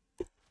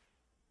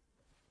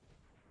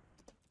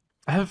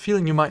 I have a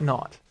feeling you might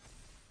not.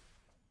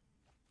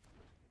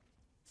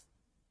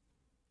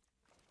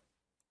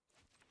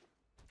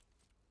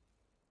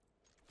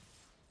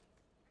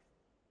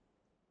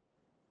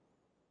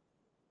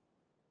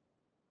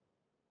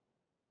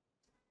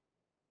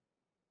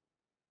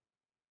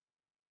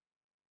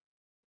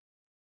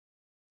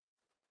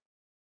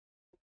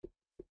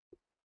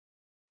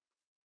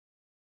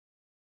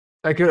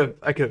 I could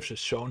have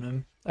just shown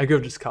him. I could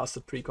have just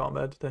casted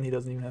pre-combat, then he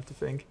doesn't even have to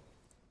think.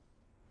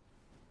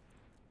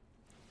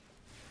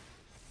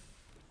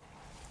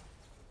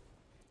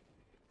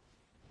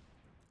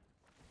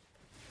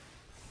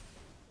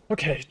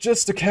 Okay,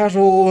 just a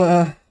casual,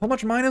 how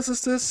much minus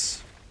is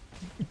this?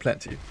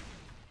 Plenty.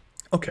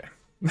 Okay.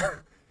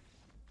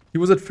 He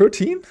was at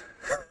 13?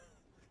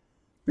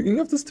 Beginning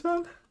of this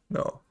turn?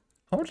 No.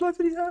 How much life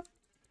did he have?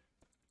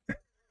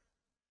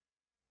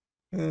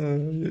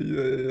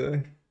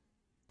 Yeah.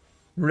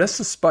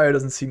 Restless Spire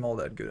doesn't seem all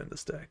that good in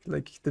this deck.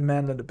 Like, the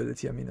Manland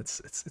ability, I mean,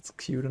 it's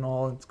cute and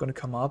all, it's gonna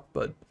come up,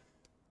 but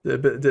I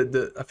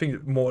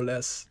think more or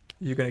less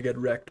you're gonna get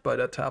wrecked by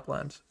that tap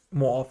land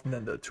more often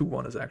than the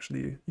 2/1 is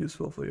actually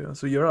useful for you.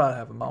 So you're gonna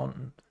have a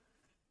mountain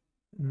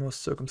in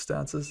most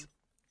circumstances.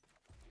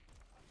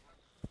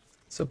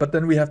 So, but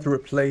then we have to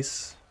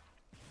replace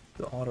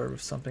the Otter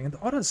with something, and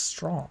the Otter is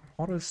strong.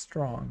 Otter is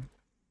strong.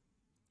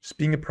 Just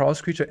being a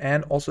prowess creature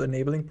and also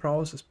enabling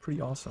prowess is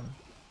pretty awesome.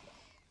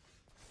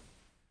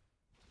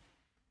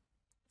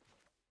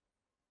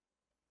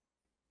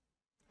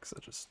 Because I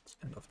just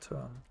end of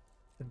turn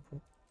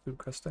do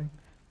questing.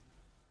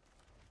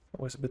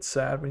 Always a bit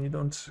sad when you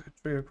don't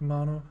trigger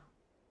Kumano.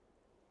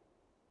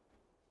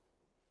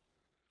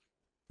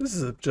 This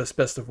is just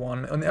best of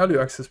 1. On early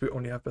access we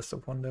only have best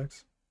of 1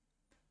 decks.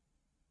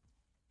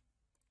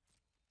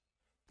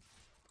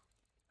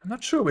 I'm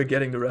not sure we're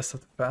getting the rest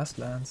of the fast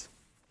lands.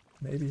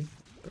 Maybe.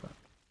 But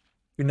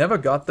we never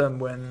got them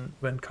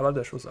when Color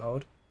Dash was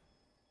out.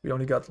 We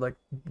only got like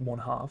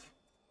 1/2.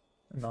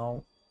 And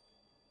now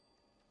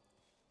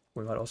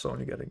we might also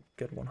only get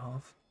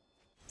 1/2.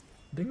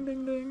 Ding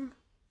ding ding.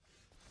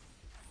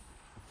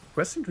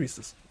 Questing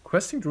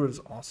Druid is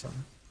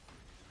awesome.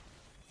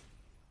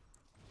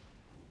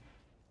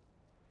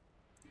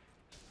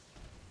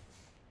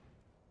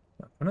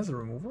 When is the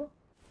removal?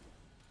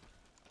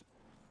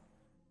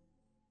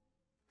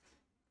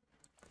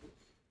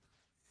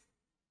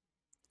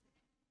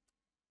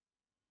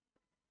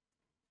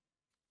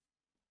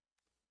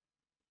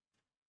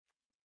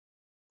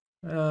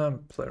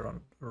 Play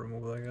around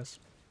removal, I guess.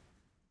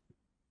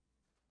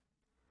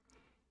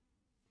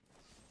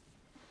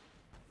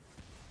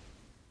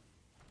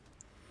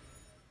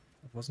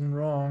 I wasn't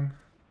wrong.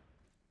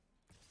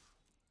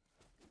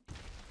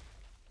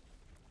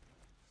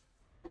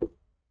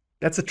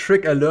 That's a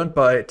trick I learned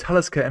by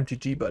Talisker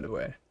MTG, by the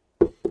way.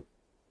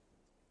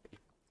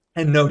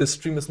 And no, this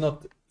stream is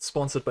not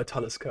sponsored by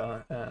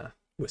Talisker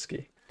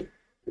whiskey.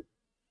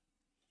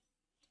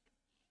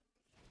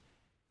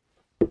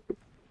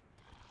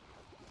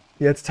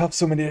 Yeah, it's tough.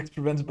 So many decks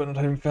prevented by not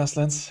having fast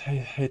lands.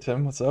 Hey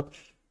Tim, what's up?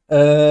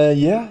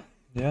 Yeah.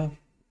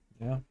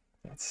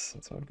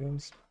 That's how it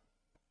goes.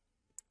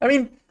 I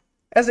mean,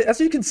 as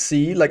you can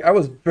see, like, I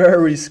was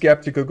very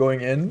skeptical going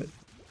in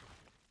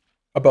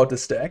about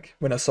this deck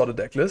when I saw the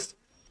deck list,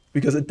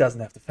 because it doesn't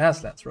have the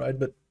fast lands, right?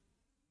 But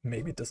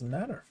maybe it doesn't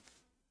matter.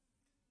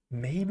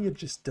 Maybe it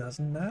just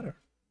doesn't matter.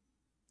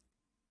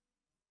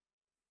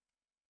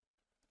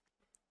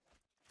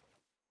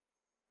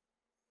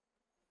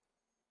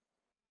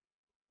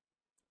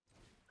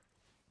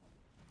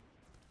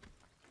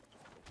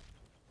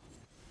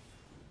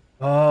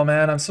 Oh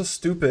man, I'm so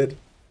stupid.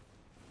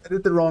 I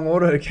did the wrong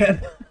order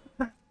again.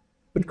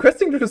 But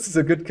Questing Druid is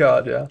a good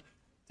card, yeah.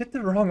 Did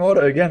the wrong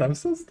order again, I'm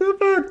so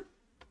stupid.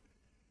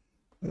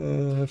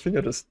 I think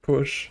I just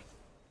push.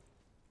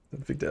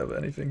 Don't think they have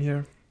anything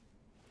here.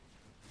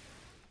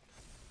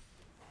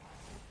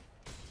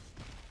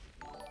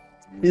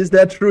 Is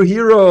that true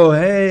hero?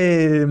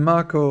 Hey,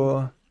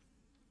 Marco.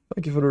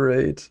 Thank you for the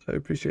raid. I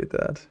appreciate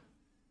that.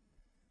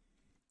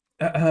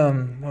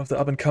 One of the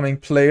up-and-coming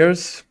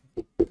players.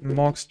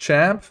 Mox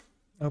Champ.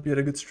 I hope you had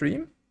a good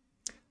stream.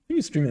 I think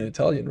you stream in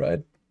Italian,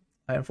 right?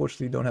 I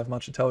unfortunately don't have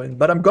much Italian,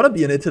 but I'm gonna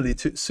be in Italy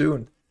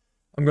soon.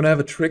 I'm gonna have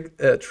a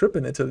trip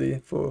in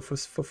Italy for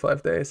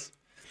 5 days.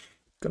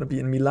 Gonna be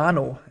in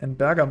Milano and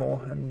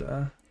Bergamo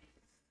and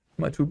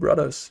my two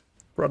brother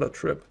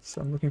trip.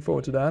 So I'm looking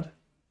forward to that.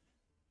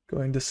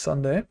 Going this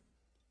Sunday.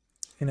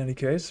 In any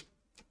case,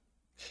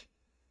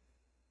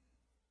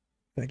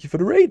 thank you for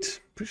the raid.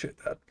 Appreciate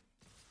that.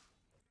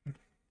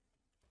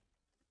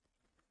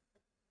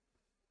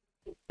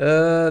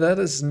 That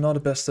is not the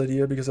best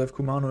idea because I have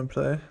Kumano in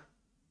play.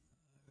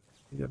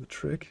 You have a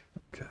trick?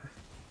 Okay.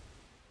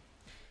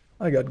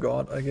 I got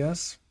God, I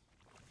guess.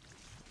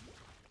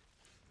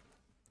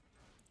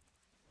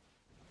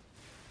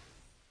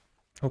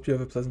 Hope you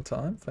have a pleasant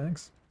time.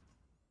 Thanks.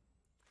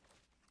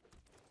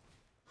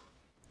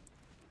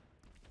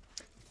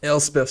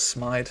 Elspeth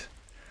Smite.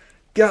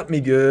 Got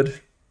me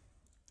good.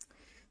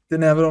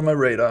 Didn't have it on my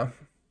radar.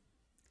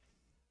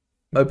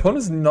 My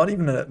opponent's not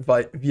even a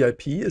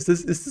VIP. Is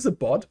this a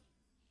bot?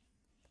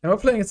 Am I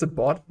playing against a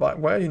bot?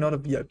 Why are you not a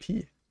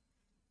VIP?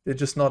 They're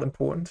just not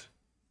important.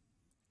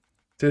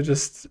 They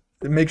just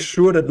make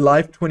sure that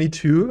Live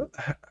 22,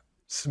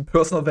 some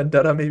personal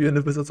vendetta maybe in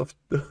the Wizards of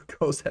the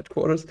Coast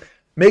headquarters,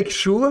 make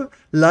sure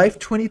Live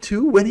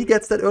 22, when he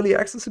gets that early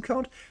access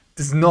account,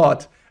 does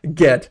not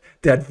get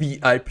that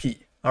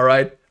VIP.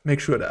 Alright?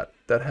 Make sure that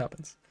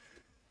happens.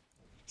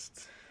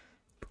 Just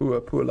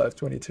poor Live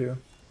 22.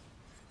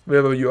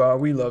 Wherever you are,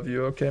 we love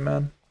you, okay,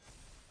 man?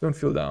 Don't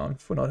feel down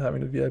for not having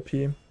the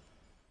VIP.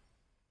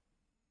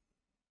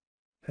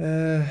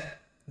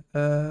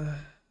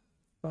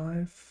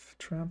 5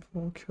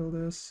 trample, kill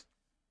this.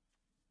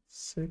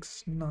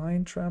 6,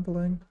 9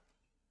 trampling.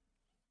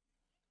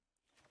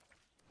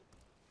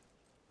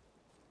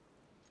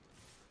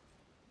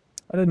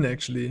 I didn't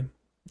actually.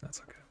 That's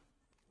okay.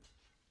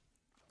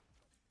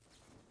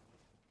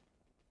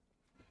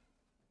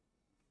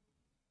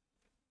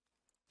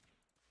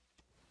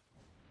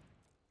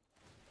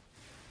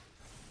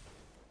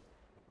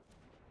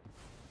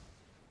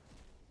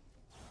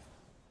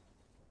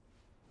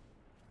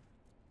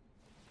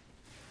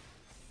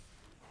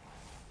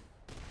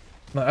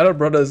 My other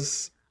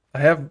brothers,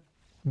 I have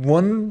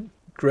one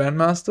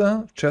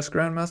grandmaster, chess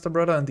grandmaster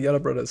brother, and the other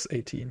brother is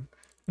 18.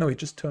 No, he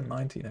just turned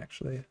 19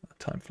 actually.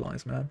 Time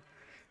flies, man.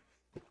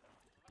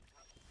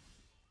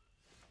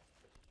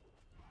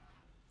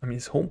 I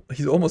mean,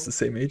 he's almost the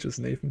same age as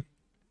Nathan.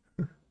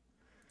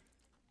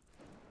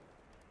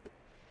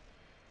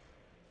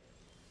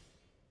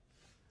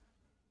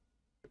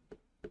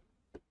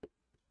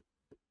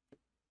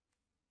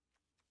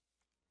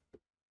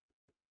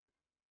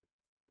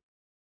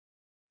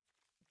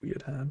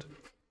 Weird hand.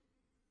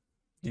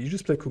 Do you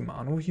just play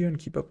Kumano here and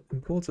keep up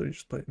Impulse, or do you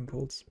just play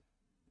Impulse?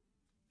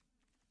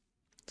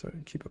 Sorry,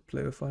 keep up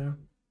Player Fire.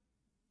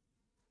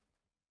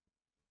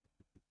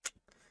 I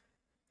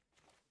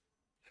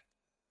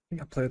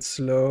think I play it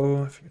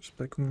slow. I think I just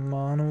play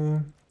Kumano.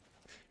 I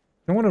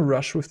don't want to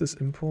rush with this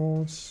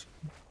Impulse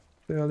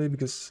fairly,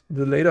 because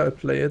the later I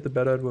play it, the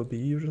better it will be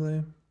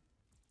usually.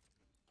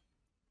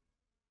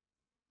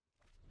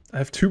 I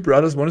have two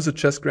brothers. One is a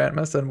chess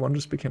grandmaster and one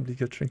just became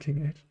legal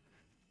drinking age.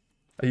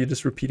 Are you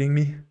just repeating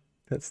me?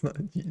 That's not...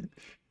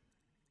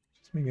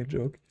 Just making a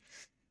joke.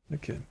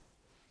 Okay.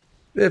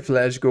 The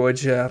Flash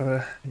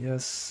Gorger.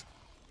 Yes.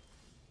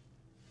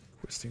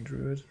 Questing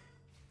Druid.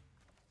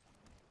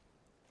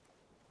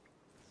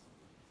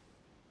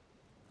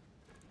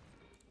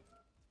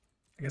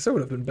 I guess I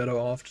would have been better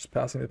off just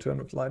passing the turn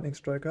with Lightning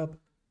Strike up.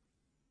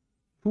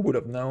 Who would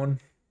have known?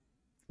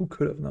 Who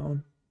could have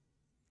known?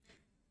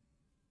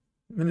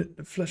 I mean,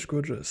 Flash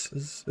Gorger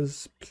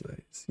is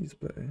play. He's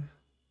play.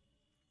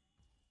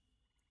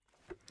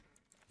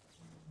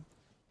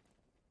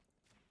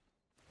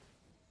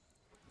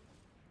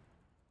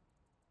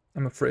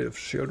 I'm afraid of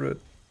Shieldred.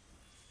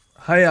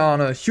 Hi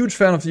Arne, huge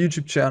fan of the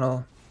YouTube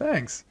channel.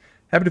 Thanks.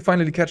 Happy to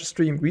finally catch a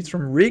stream. Greets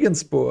from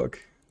Regensburg.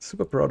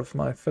 Super proud of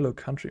my fellow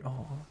country.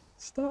 Oh,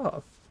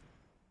 stop.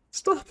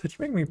 Stop, it's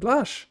making me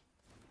blush.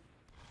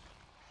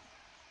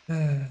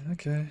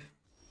 Okay.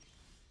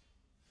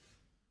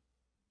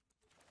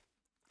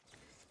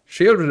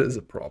 Shieldred is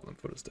a problem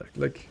for this deck.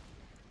 Like,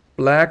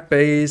 black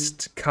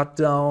based, cut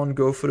down,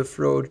 go for the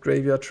throat,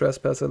 graveyard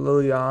trespasser,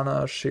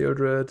 Liliana,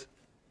 Shieldred.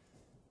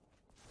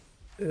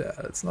 Yeah,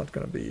 it's not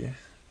gonna be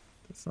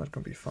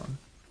fun.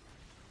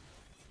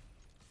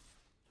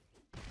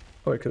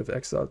 Oh, I could have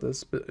exiled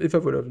this, but if I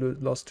would have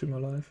lost 2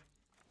 more life.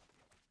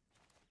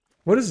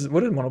 What did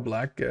Mono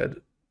Black get?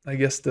 I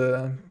guess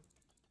the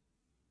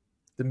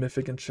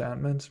Mythic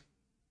Enchantment,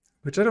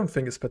 which I don't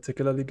think is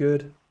particularly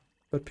good,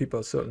 but people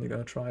are certainly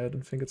gonna try it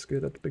and think it's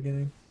good at the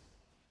beginning.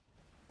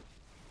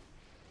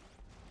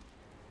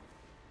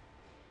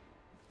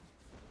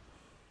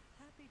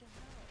 Happy to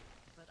help,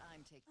 but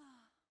I'm taking.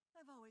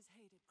 I've always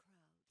hated crowds.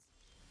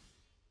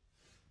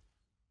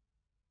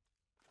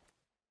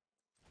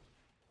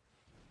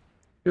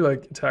 I feel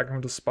like attacking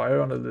with the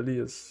Spire on a Lily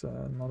is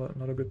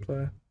not a good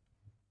play.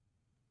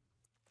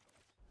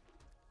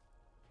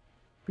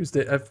 Because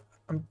they have,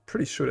 I'm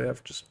pretty sure they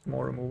have just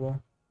more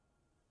removal.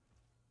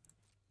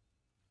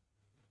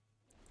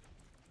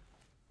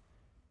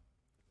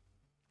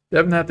 They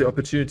haven't had the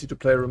opportunity to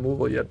play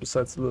removal yet,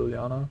 besides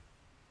Liliana.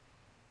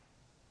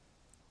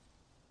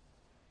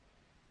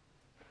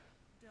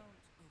 Don't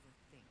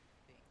overthink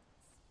things.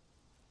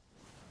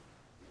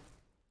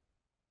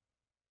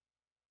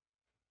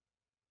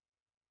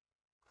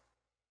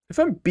 If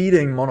I'm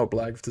beating mono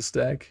black with this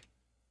deck,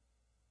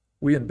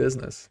 we in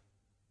business.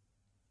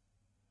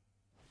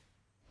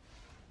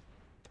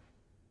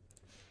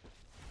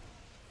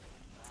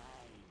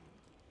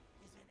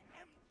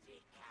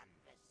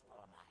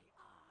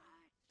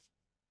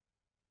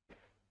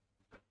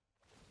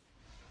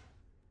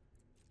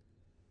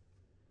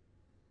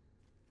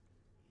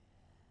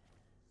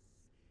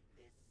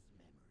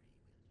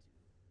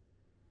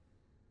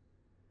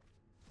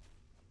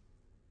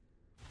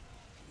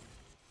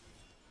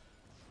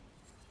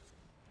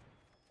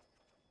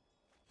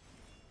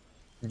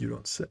 You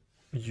don't say.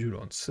 You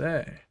don't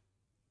say.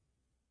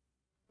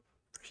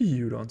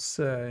 You don't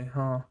say,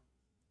 huh?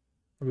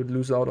 I would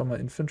lose out on my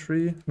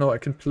infantry. No, I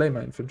can play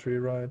my infantry,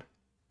 right?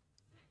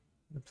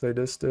 I play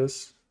this.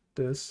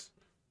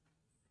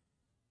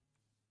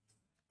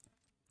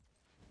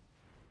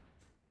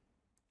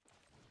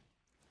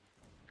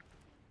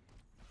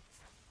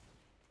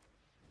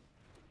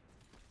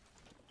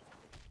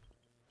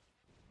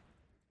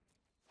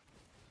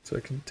 So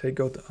I can take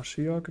out the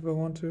Ashiok if I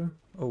want to.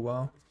 Oh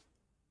wow.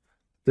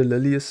 The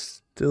Lily is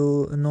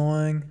still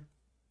annoying.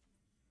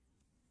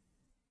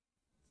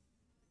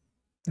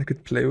 I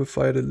could play with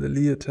Fire the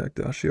Lily, attack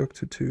the Ashiok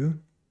to 2.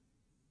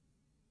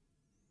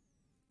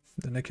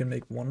 Then I can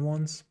make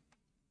 1/1s.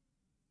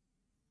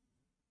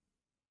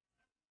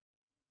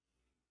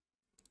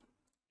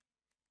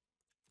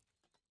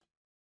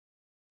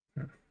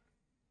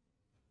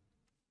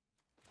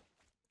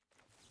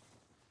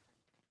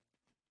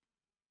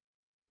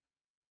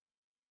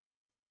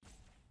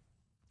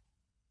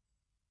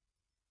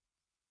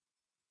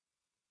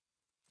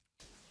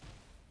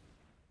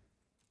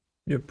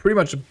 You're pretty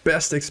much the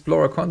best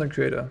explorer content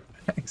creator.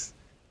 Thanks.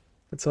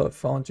 That's how I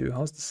found you.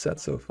 How's the set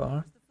so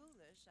far?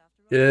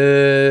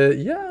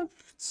 Yeah,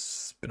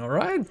 it's been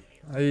alright.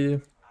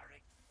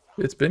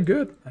 It's been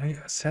good.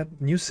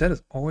 New set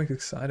is always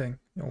exciting.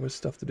 Always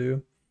stuff to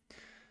do.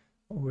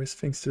 Always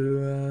things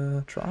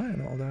to try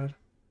and all that.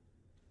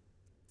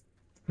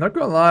 Not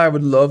gonna lie, I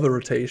would love a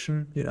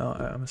rotation. You know,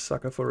 I'm a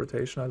sucker for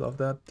rotation. I love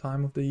that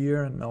time of the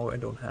year, and now I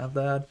don't have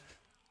that.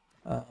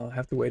 I'll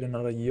have to wait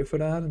another year for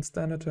that and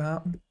standard to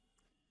happen.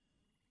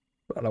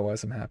 But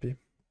otherwise, I'm happy.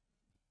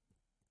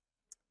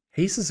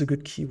 Haste is a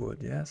good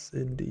keyword. Yes,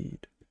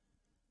 indeed.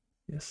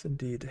 Yes,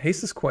 indeed.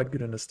 Haste is quite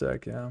good in this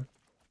deck, yeah.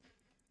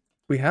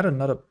 We had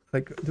another,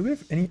 like, do we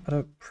have any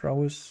other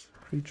prowess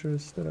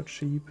creatures that are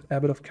cheap?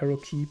 Abbot of Carroll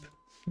Keep,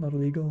 not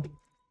illegal.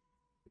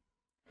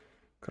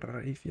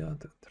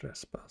 Graveyard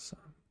Trespasser.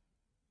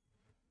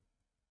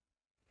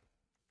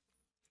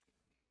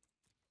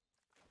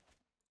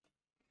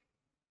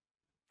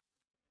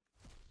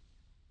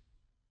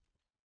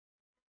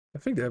 I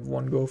think they have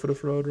one go for the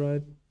throat,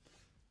 right?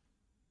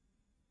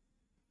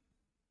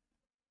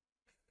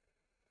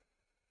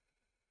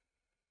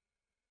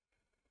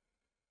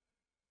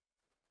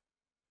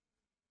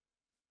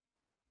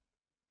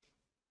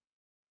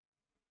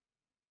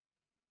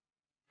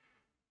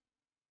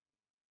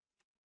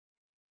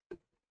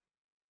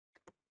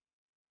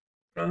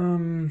 So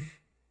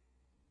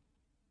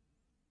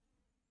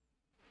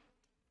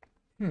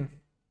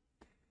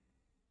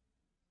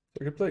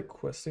I could play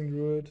Questing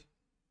Druid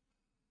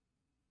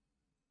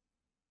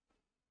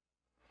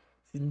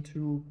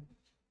into.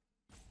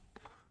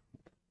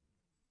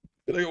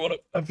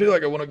 I feel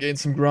like I want to gain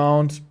some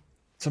ground,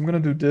 so I'm gonna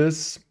do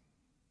this.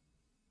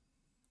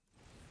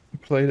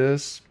 Play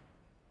this.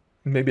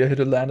 Maybe I hit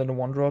a land and a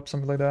 1-drop,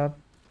 something like that.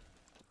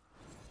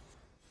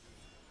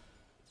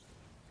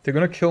 They're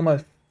gonna kill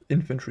my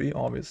infantry,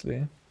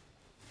 obviously,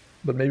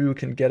 but maybe we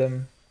can get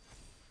him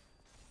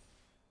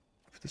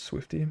with the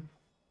Swifty.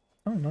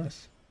 Oh,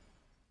 nice.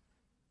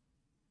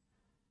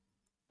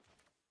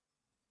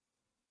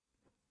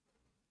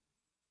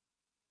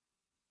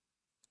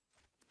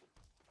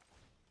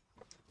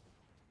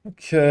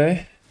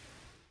 Okay.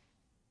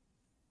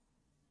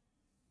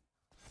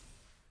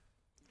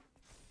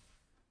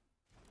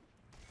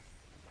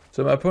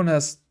 So my opponent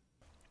has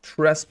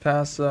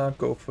Trespasser,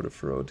 go for the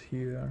throat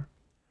here.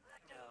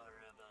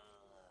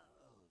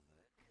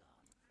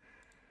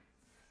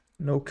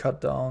 No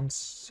cut downs,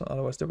 so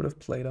otherwise they would have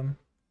played him.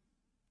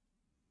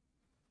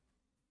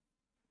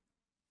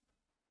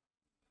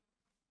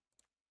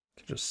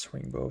 Could just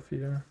swing both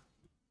here.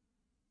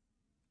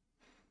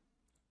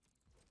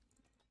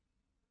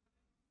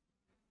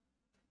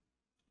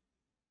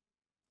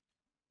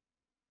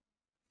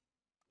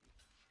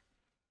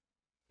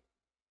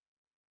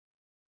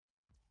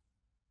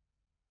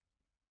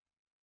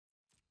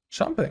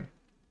 Jumping.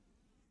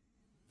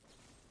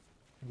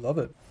 Love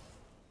it.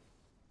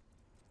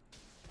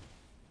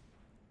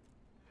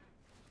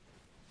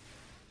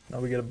 Now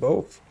we get a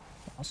both.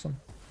 Awesome.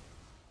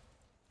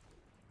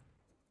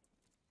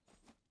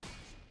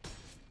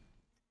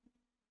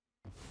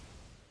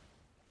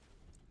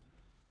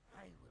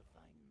 I will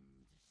find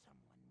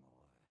someone more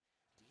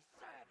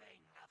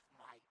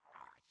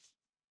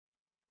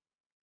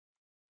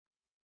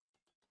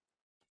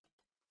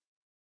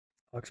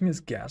Alchemy is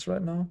gas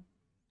right now.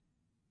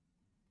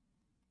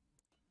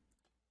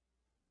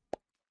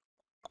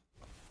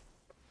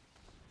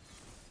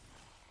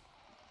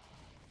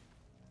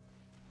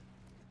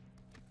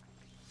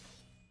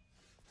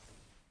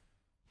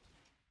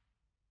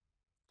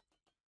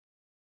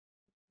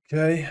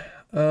 Okay.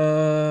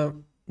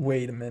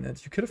 Wait a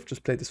minute. You could have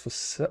just played this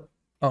for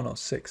oh no,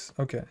 6.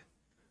 Okay.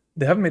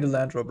 They haven't made a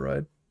land drop,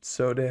 right?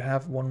 So they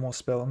have one more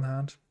spell in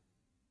hand.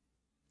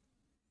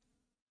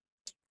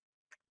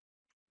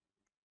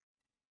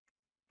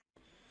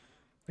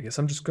 I guess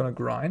I'm just gonna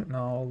grind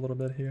now a little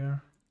bit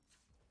here.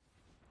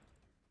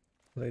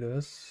 Play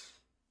this.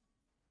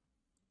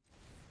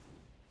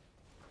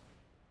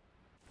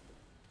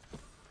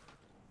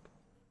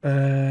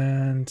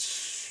 And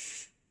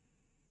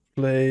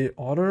play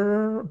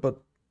Otter,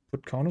 but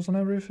put counters on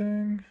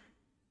everything.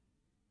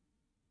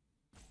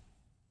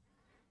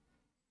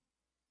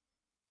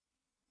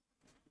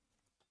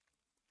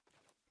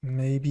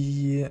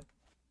 Maybe...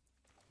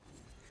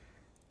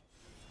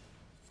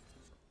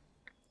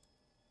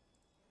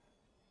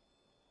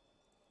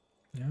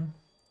 Yeah.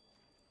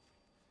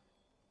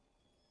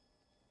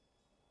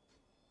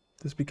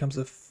 This becomes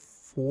a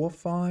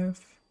 4/5.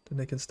 Then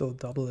they can still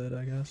double it,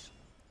 I guess.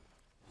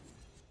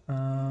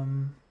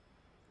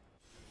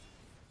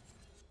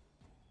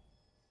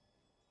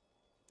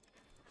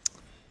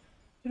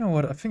 You know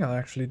what? I think I'll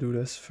actually do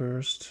this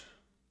first.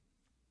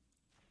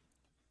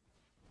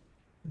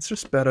 It's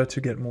just better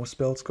to get more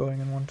spells going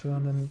in one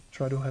turn than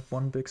try to have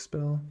one big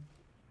spell.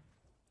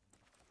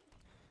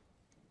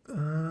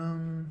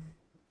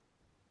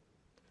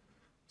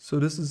 So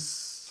this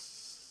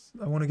is...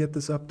 I want to get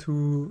this up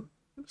to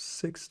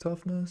 6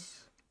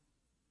 toughness.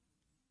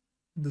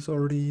 This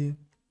already...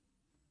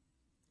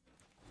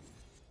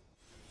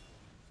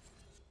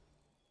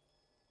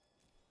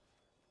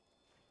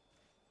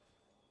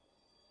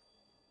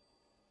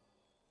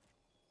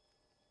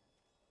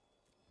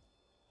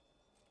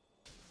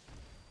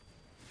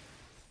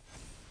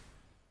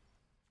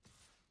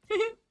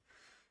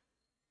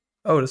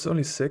 Oh, there's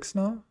only 6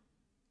 now?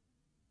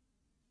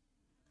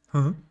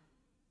 Huh?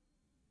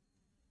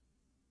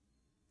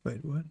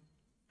 Wait, what?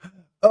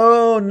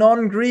 Oh,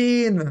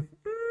 non-green!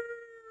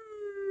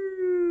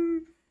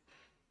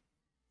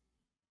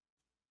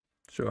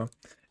 Sure.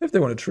 If they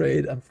want to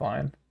trade, I'm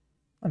fine.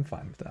 I'm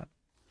fine with that.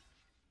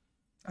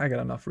 I got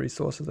enough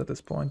resources at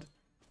this point.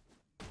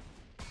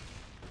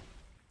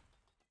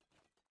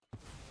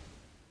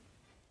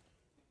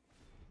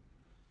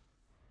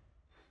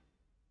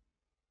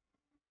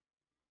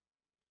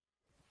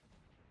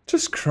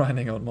 Just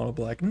grinding out mono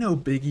black. No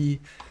biggie.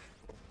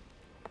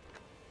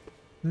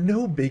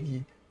 No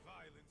biggie.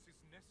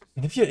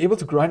 And if you're able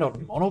to grind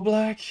out mono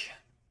black,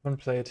 I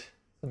haven't played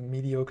some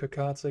mediocre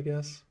cards, I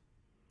guess.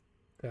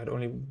 They had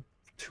only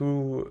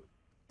 2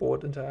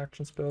 board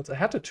interaction spells. I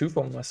had to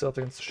 2-form myself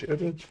against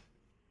Shielded.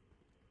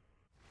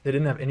 They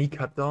didn't have any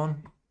cut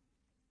down.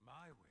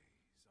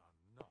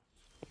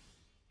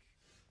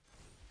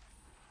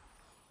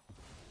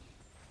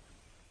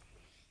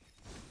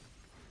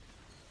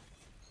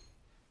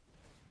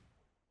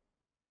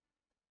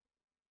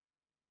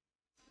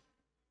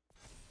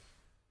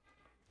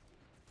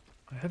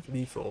 I have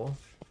lethal,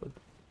 but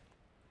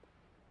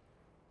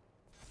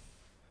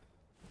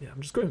yeah, I'm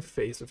just going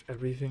face of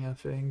everything, I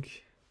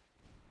think.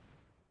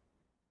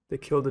 They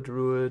killed the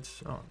druid.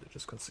 Oh, they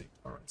just concede.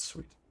 Alright,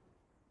 sweet.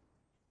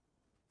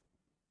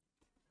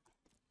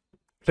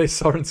 Play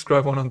Soaring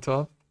Scribe 1 on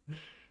top.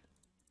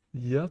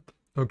 Yep.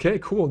 Okay,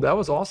 cool. That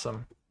was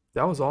awesome.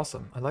 That was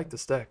awesome. I like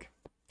this deck.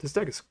 This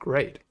deck is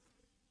great.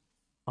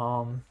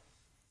 Kudos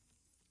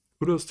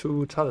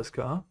to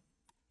Talisker.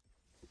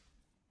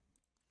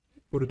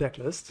 For the deck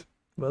list.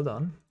 Well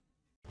done.